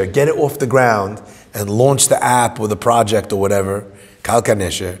kanesher, get it off the ground and launch the app or the project or whatever, kal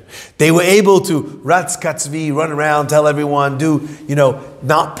kanesher. They were able to ratz katzvi, run around, tell everyone,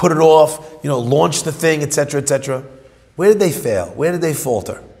 not put it off, launch the thing, etc., etc. Where did they fail? Where did they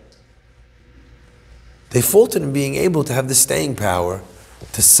falter? They faltered in being able to have the staying power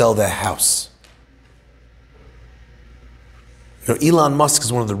to sell their house. Elon Musk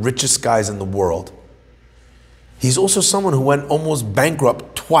is one of the richest guys in the world. He's also someone who went almost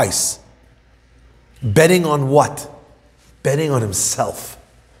bankrupt twice. Betting on what? Betting on himself.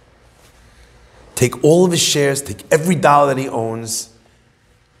 Take all of his shares, take every dollar that he owns,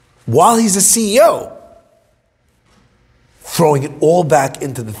 while he's a CEO, throwing it all back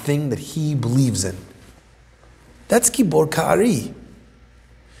into the thing that he believes in. That's Gibor Ka'ari.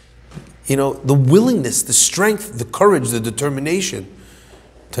 You know, the willingness, the strength, the courage, the determination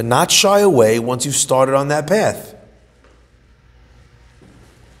to not shy away once you've started on that path.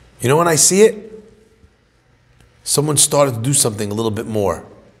 You know when I see it? Someone started to do something a little bit more.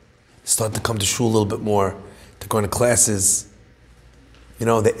 Started to come to shul a little bit more, to go into classes. You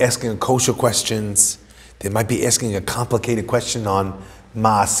know, they're asking kosher questions. They might be asking a complicated question on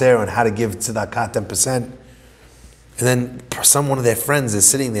maaser, on how to give tzedakah 10%. And then one of their friends is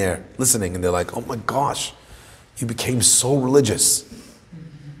sitting there listening, and they're like, oh my gosh, you became so religious.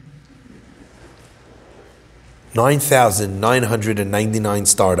 9,999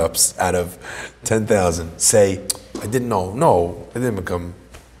 startups out of 10,000 say, I didn't know. No, I didn't become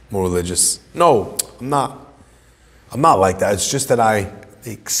more religious. No, I'm not. I'm not like that. It's just that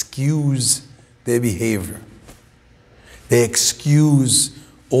they excuse their behavior. They excuse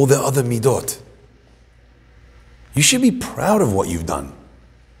all the other midot. You should be proud of what you've done.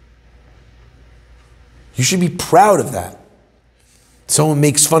 You should be proud of that. Someone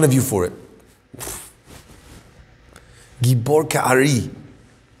makes fun of you for it. Gibor Ka'ari.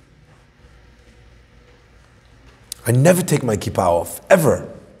 I never take my kippah off, ever.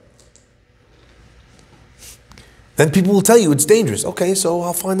 Then people will tell you it's dangerous. Okay, so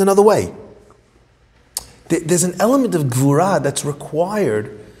I'll find another way. There's an element of gvura that's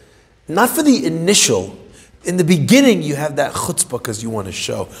required, not for the initial. In the beginning, you have that chutzpah because you want to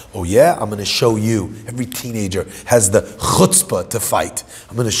show. Oh yeah, I'm going to show you. Every teenager has the chutzpah to fight.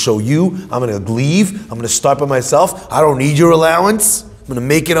 I'm going to show you. I'm going to leave. I'm going to start by myself. I don't need your allowance. I'm going to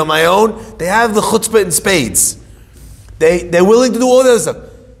make it on my own. They have the chutzpah in spades. They're willing to do all that stuff.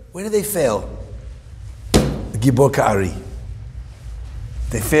 Where do they fail? The Gibor Ka'ari.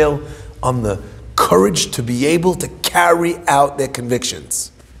 They fail on the courage to be able to carry out their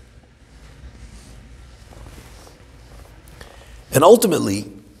convictions. And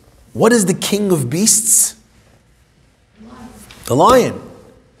ultimately, what is the king of beasts? The lion.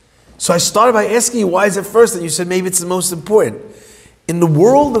 So I started by asking you, why is it first? And you said maybe it's the most important. In the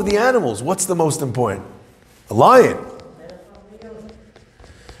world of the animals, what's the most important? The lion.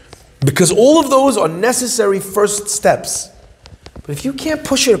 Because all of those are necessary first steps. But if you can't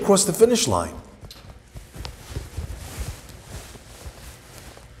push it across the finish line,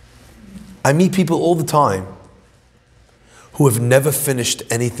 I meet people all the time who have never finished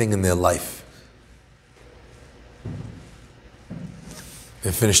anything in their life.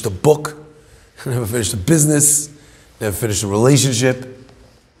 Never finished a book, never finished a business, never finished a relationship.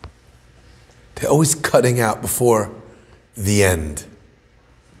 They're always cutting out before the end.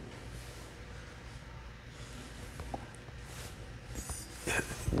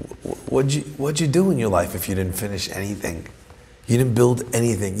 What'd you do in your life if you didn't finish anything? You didn't build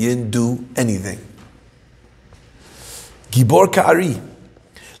anything. You didn't do anything. Gibor Ka'ari.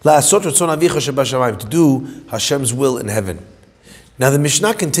 La'asot ratzon avicha shebashamayim. To do Hashem's will in heaven. Now the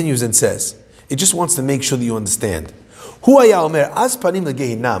Mishnah continues and says, it just wants to make sure that you understand. Hu haya omer, az panim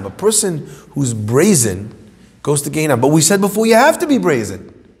legehinam. A person who's brazen goes to Gehinam. But we said before, you have to be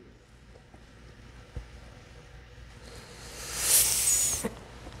brazen.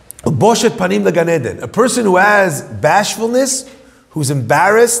 Boshet panim legan eden. A person who has bashfulness, who's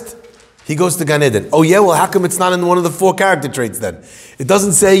embarrassed, he goes to Gan Eden. Oh yeah, well how come it's not in one of the 4 character traits then? It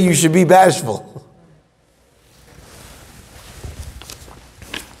doesn't say you should be bashful.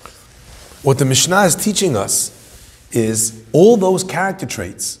 What the Mishnah is teaching us is all those character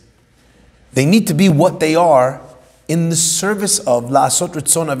traits, they need to be what they are in the service of La'asot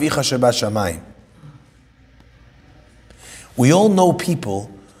Ritzon Avicha Shebashamayim. We all know people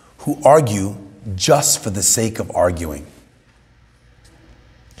who argue just for the sake of arguing.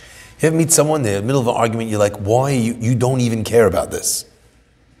 You ever meet someone, they're in the middle of an argument, you're like, why you don't even care about this?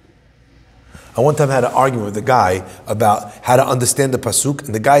 I one time had an argument with a guy about how to understand the pasuk,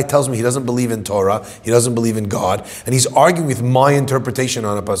 and the guy tells me he doesn't believe in Torah, he doesn't believe in God, and he's arguing with my interpretation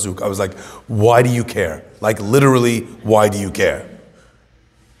on a pasuk. I was like, why do you care? Like literally, why do you care?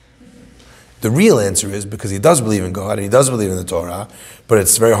 The real answer is because he does believe in God and he does believe in the Torah, but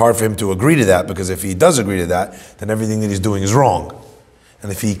it's very hard for him to agree to that, because if he does agree to that, then everything that he's doing is wrong.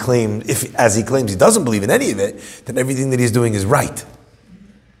 And if as he claims he doesn't believe in any of it, then everything that he's doing is right.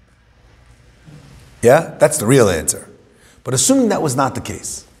 Yeah? That's the real answer. But assuming that was not the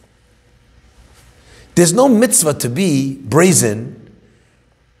case, there's no mitzvah to be brazen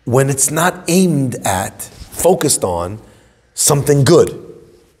when it's not aimed at, focused on something good.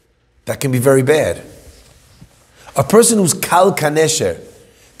 That can be very bad. A person who's kal kanesher,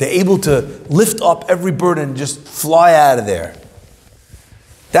 they're able to lift up every burden and just fly out of there.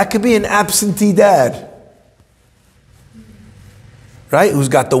 That could be an absentee dad. Right? Who's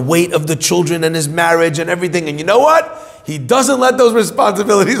got the weight of the children and his marriage and everything. And you know what? He doesn't let those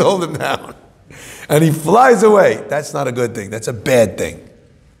responsibilities hold him down. And he flies away. That's not a good thing. That's a bad thing.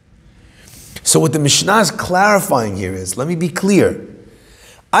 So what the Mishnah is clarifying here is, let me be clear.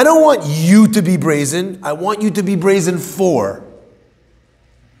 I don't want you to be brazen. I want you to be brazen for.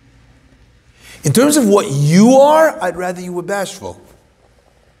 In terms of what you are, I'd rather you were bashful.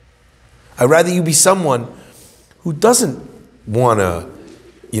 I'd rather you be someone who doesn't want to,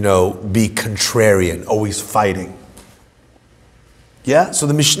 be contrarian, always fighting. Yeah? So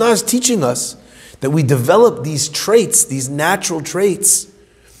the Mishnah is teaching us that we develop these traits, these natural traits,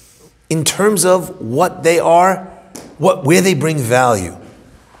 in terms of what they are, where they bring value.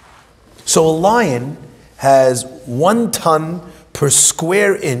 So a lion has 1 ton per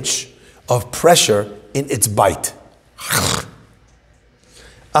square inch of pressure in its bite.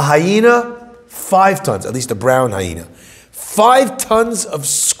 A hyena, 5 tons, at least a brown hyena. 5 tons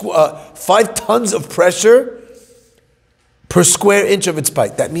of pressure per square inch of its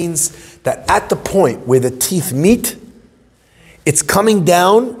bite. That means that at the point where the teeth meet, it's coming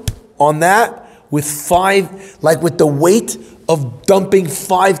down on that with the weight of dumping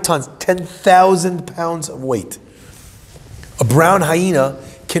 5 tons, 10,000 pounds of weight. A brown hyena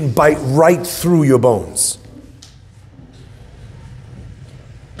can bite right through your bones.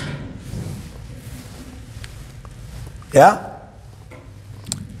 Yeah?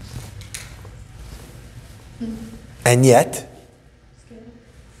 And yet,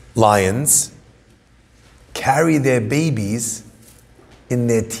 lions carry their babies in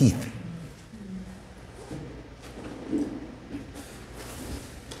their teeth.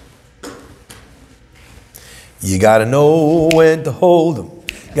 You gotta know when to hold them.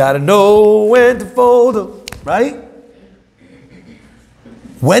 Gotta know when to fold them. Right?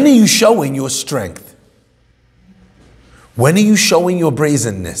 When are you showing your strength? When are you showing your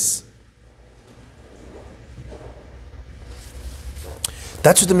brazenness?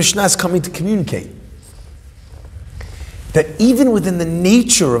 That's what the Mishnah is coming to communicate. That even within the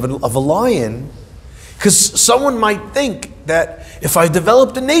nature of a lion, because someone might think that if I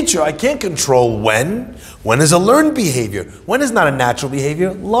developed a nature, I can't control when. When is a learned behavior? When is not a natural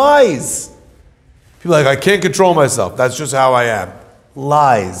behavior? Lies. People are like, I can't control myself. That's just how I am.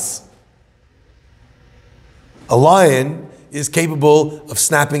 Lies. A lion is capable of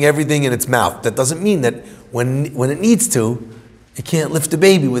snapping everything in its mouth. That doesn't mean that when it needs to, it can't lift a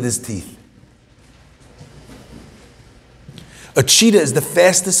baby with his teeth. A cheetah is the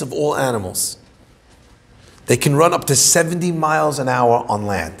fastest of all animals. They can run up to 70 miles an hour on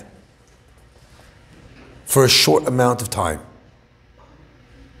land for a short amount of time.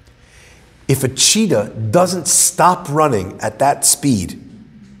 If a cheetah doesn't stop running at that speed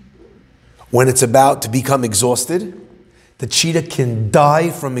when it's about to become exhausted, the cheetah can die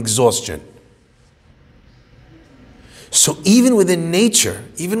from exhaustion. So even within nature,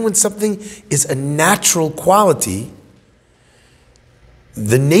 even when something is a natural quality,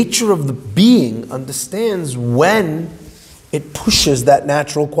 the nature of the being understands when it pushes that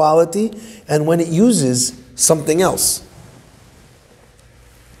natural quality and when it uses something else.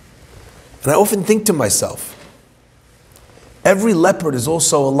 And I often think to myself, every leopard is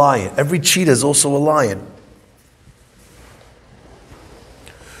also a lion. Every cheetah is also a lion.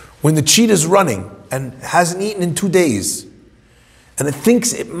 When the cheetah is running and hasn't eaten in 2 days, and it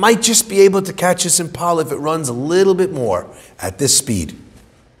thinks it might just be able to catch this impala if it runs a little bit more at this speed.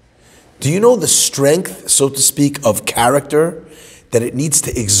 Do you know the strength, so to speak, of character that it needs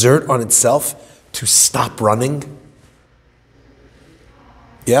to exert on itself to stop running?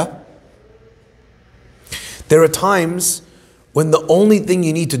 Yeah? There are times when the only thing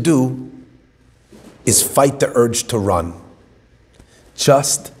you need to do is fight the urge to run.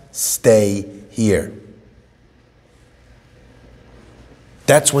 Just stay here.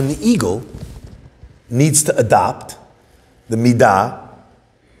 That's when the eagle needs to adopt the midah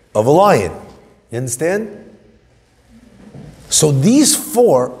of a lion. You understand? So these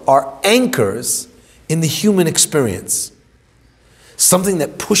 4 are anchors in the human experience. Something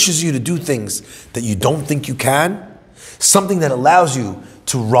that pushes you to do things that you don't think you can. Something that allows you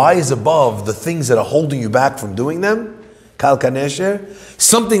to rise above the things that are holding you back from doing them. Kal kanesher.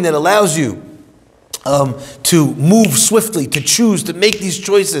 Something that allows you to move swiftly, to choose, to make these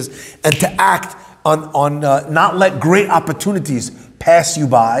choices, and to act on not let great opportunities pass you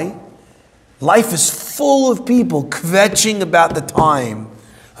by. Life is full of people kvetching about the time,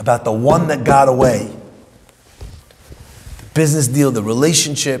 about the one that got away. The business deal, the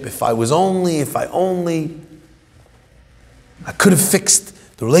relationship, if I could have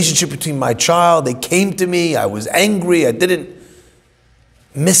fixed the relationship between my child. They came to me, I was angry,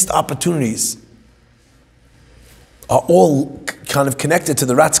 missed opportunities. Are all kind of connected to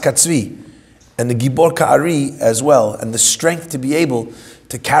the Ratz Katzvi and the Gibor Ka'ari as well, and the strength to be able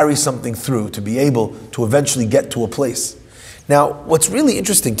to carry something through, to be able to eventually get to a place. Now, what's really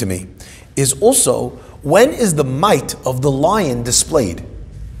interesting to me is also, when is the might of the lion displayed?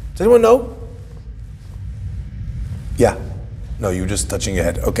 Does anyone know? Yeah. No, you were just touching your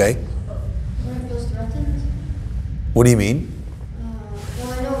head. Okay. When it feels threatened? What do you mean?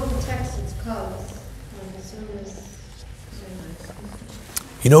 Well, I know it protects its cubs. As soon as...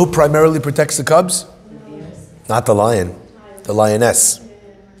 You know who primarily protects the cubs? Not the lion, the lioness.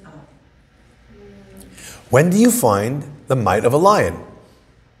 When do you find the might of a lion?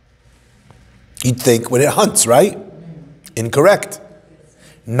 You'd think when it hunts, right? Incorrect.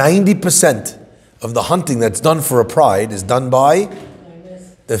 90% of the hunting that's done for a pride is done by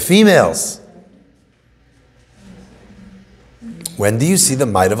the females. When do you see the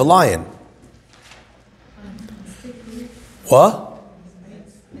might of a lion? What?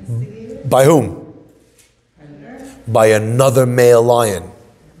 By whom? By another male lion.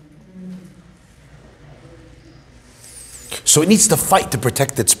 So it needs to fight to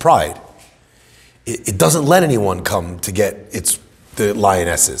protect its pride. It doesn't let anyone come to get the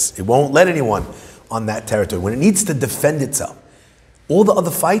lionesses. It won't let anyone on that territory. When it needs to defend itself. All the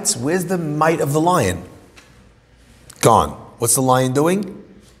other fights, where's the might of the lion? Gone. What's the lion doing?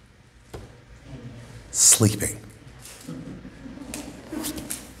 Sleeping.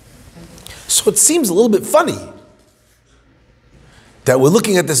 So it seems a little bit funny that we're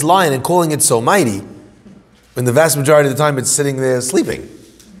looking at this lion and calling it so mighty, when the vast majority of the time it's sitting there sleeping.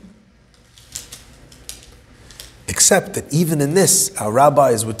 Except that even in this, our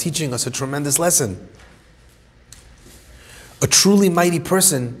rabbis were teaching us a tremendous lesson. A truly mighty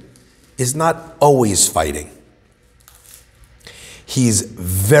person is not always fighting. He's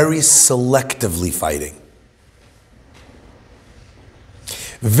very selectively fighting.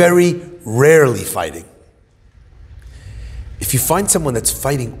 Very rarely fighting. If you find someone that's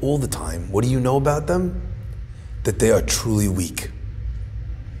fighting all the time, what do you know about them? That they are truly weak.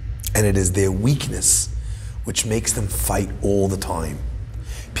 And it is their weakness which makes them fight all the time.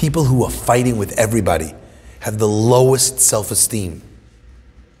 People who are fighting with everybody have the lowest self-esteem,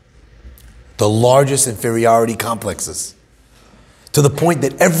 the largest inferiority complexes, to the point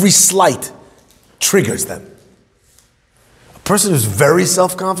that every slight triggers them. A person who's very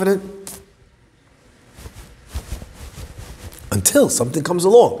self-confident, until something comes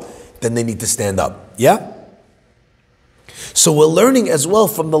along, then they need to stand up. Yeah? So we're learning as well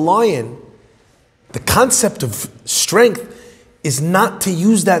from the lion, the concept of strength is not to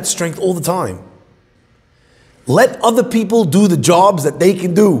use that strength all the time. Let other people do the jobs that they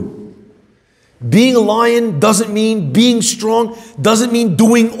can do. Being a lion doesn't mean being strong, doesn't mean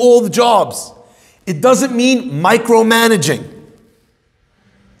doing all the jobs. It doesn't mean micromanaging.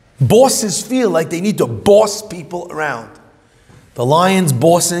 Bosses feel like they need to boss people around. The lion's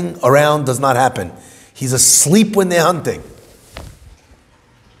bossing around does not happen. He's asleep when they're hunting.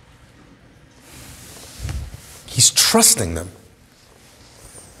 He's trusting them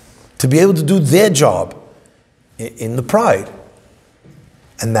to be able to do their job in the pride.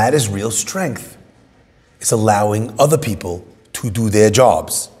 And that is real strength. It's allowing other people to do their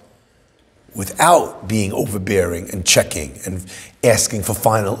jobs without being overbearing and checking and asking for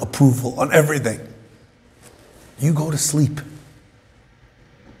final approval on everything. You go to sleep.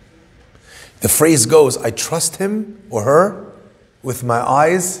 The phrase goes, I trust him or her with my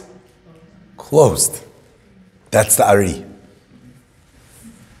eyes closed. That's the Ari.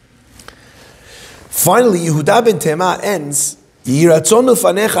 Finally, Yehuda ben Tema ends, he ends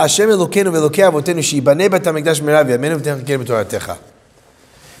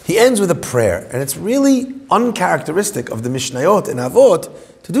with a prayer, and it's really uncharacteristic of the Mishnayot and Avot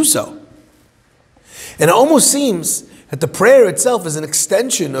to do so. And it almost seems that the prayer itself is an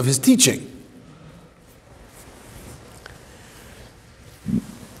extension of his teaching.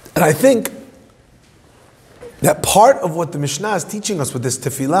 And I think that part of what the Mishnah is teaching us with this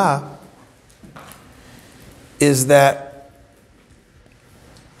tefillah is that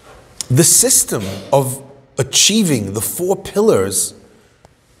the system of achieving the 4 pillars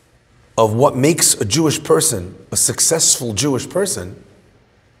of what makes a Jewish person a successful Jewish person,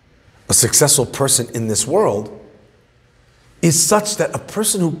 a successful person in this world, is such that a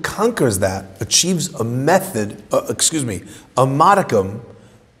person who conquers that achieves a modicum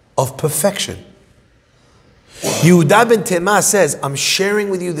of perfection. Yehuda ben Tema says, I'm sharing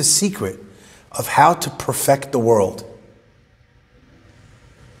with you the secret of how to perfect the world.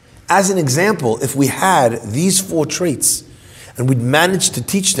 As an example, if we had these 4 traits and we'd managed to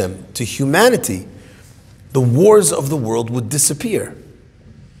teach them to humanity, the wars of the world would disappear.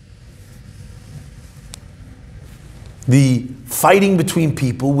 The fighting between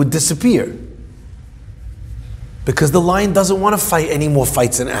people would disappear. Because the lion doesn't want to fight any more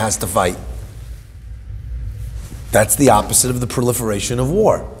fights than it has to fight. That's the opposite of the proliferation of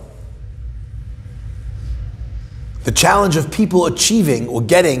war. The challenge of people achieving or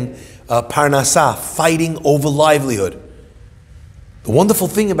getting parnasah, fighting over livelihood. The wonderful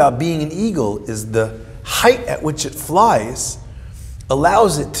thing about being an eagle is the height at which it flies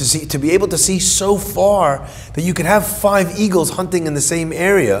allows it to be able to see so far that you can have 5 eagles hunting in the same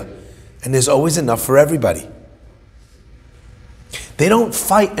area and there's always enough for everybody. They don't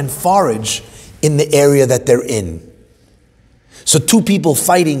fight and forage in the area that they're in. So 2 people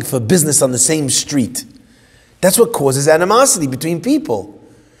fighting for business on the same street, that's what causes animosity between people.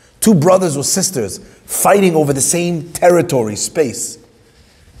 2 brothers or sisters fighting over the same territory, space.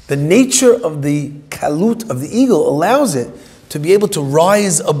 The nature of the kalut of the eagle allows it to be able to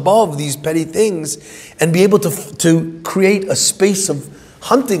rise above these petty things and be able to create a space of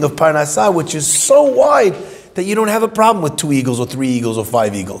hunting of parnasah which is so wide that you don't have a problem with 2 eagles or 3 eagles or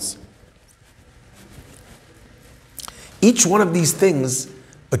 5 eagles. Each one of these things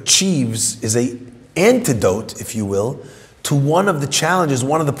is an antidote, if you will, to one of the challenges,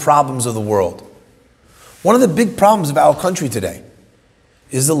 one of the problems of the world. One of the big problems of our country today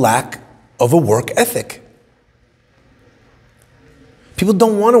is the lack of a work ethic. People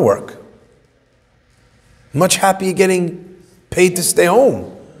don't want to work. Much happier getting paid to stay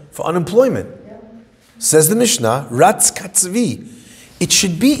home for unemployment. Says the Mishnah, Ratz Katzvi. It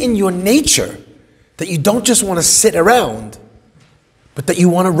should be in your nature that you don't just want to sit around, but that you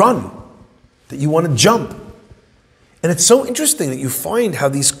want to run, that you want to jump. And it's so interesting that you find how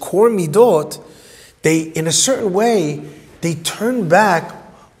these core midot, they, in a certain way, they turn back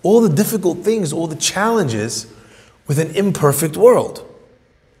all the difficult things, all the challenges with an imperfect world.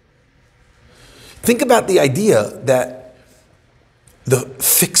 Think about the idea that the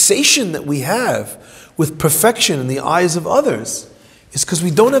fixation that we have with perfection in the eyes of others is because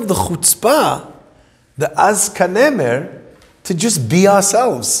we don't have the chutzpah, the azkanemer, to just be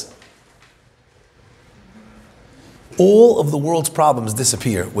ourselves. All of the world's problems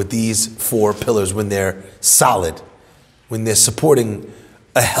disappear with these 4 pillars when they're solid, when they're supporting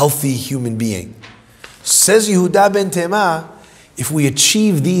a healthy human being. Says Yehuda ben Tema, if we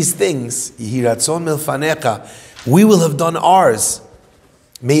achieve these things, we will have done ours.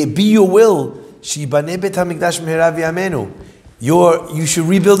 May it be your will. You should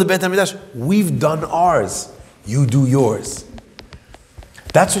rebuild the Bet HaMikdash. We've done ours. You do yours.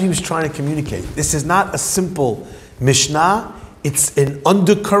 That's what he was trying to communicate. This is not a simple Mishnah. It's an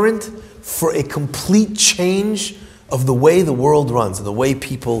undercurrent for a complete change of the way the world runs, and the way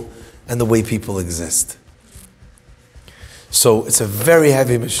people exist. So it's a very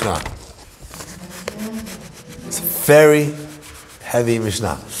heavy Mishnah. It's a very heavy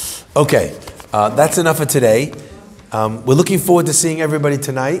Mishnah. Okay, that's enough for today. We're looking forward to seeing everybody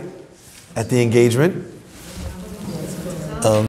tonight at the engagement.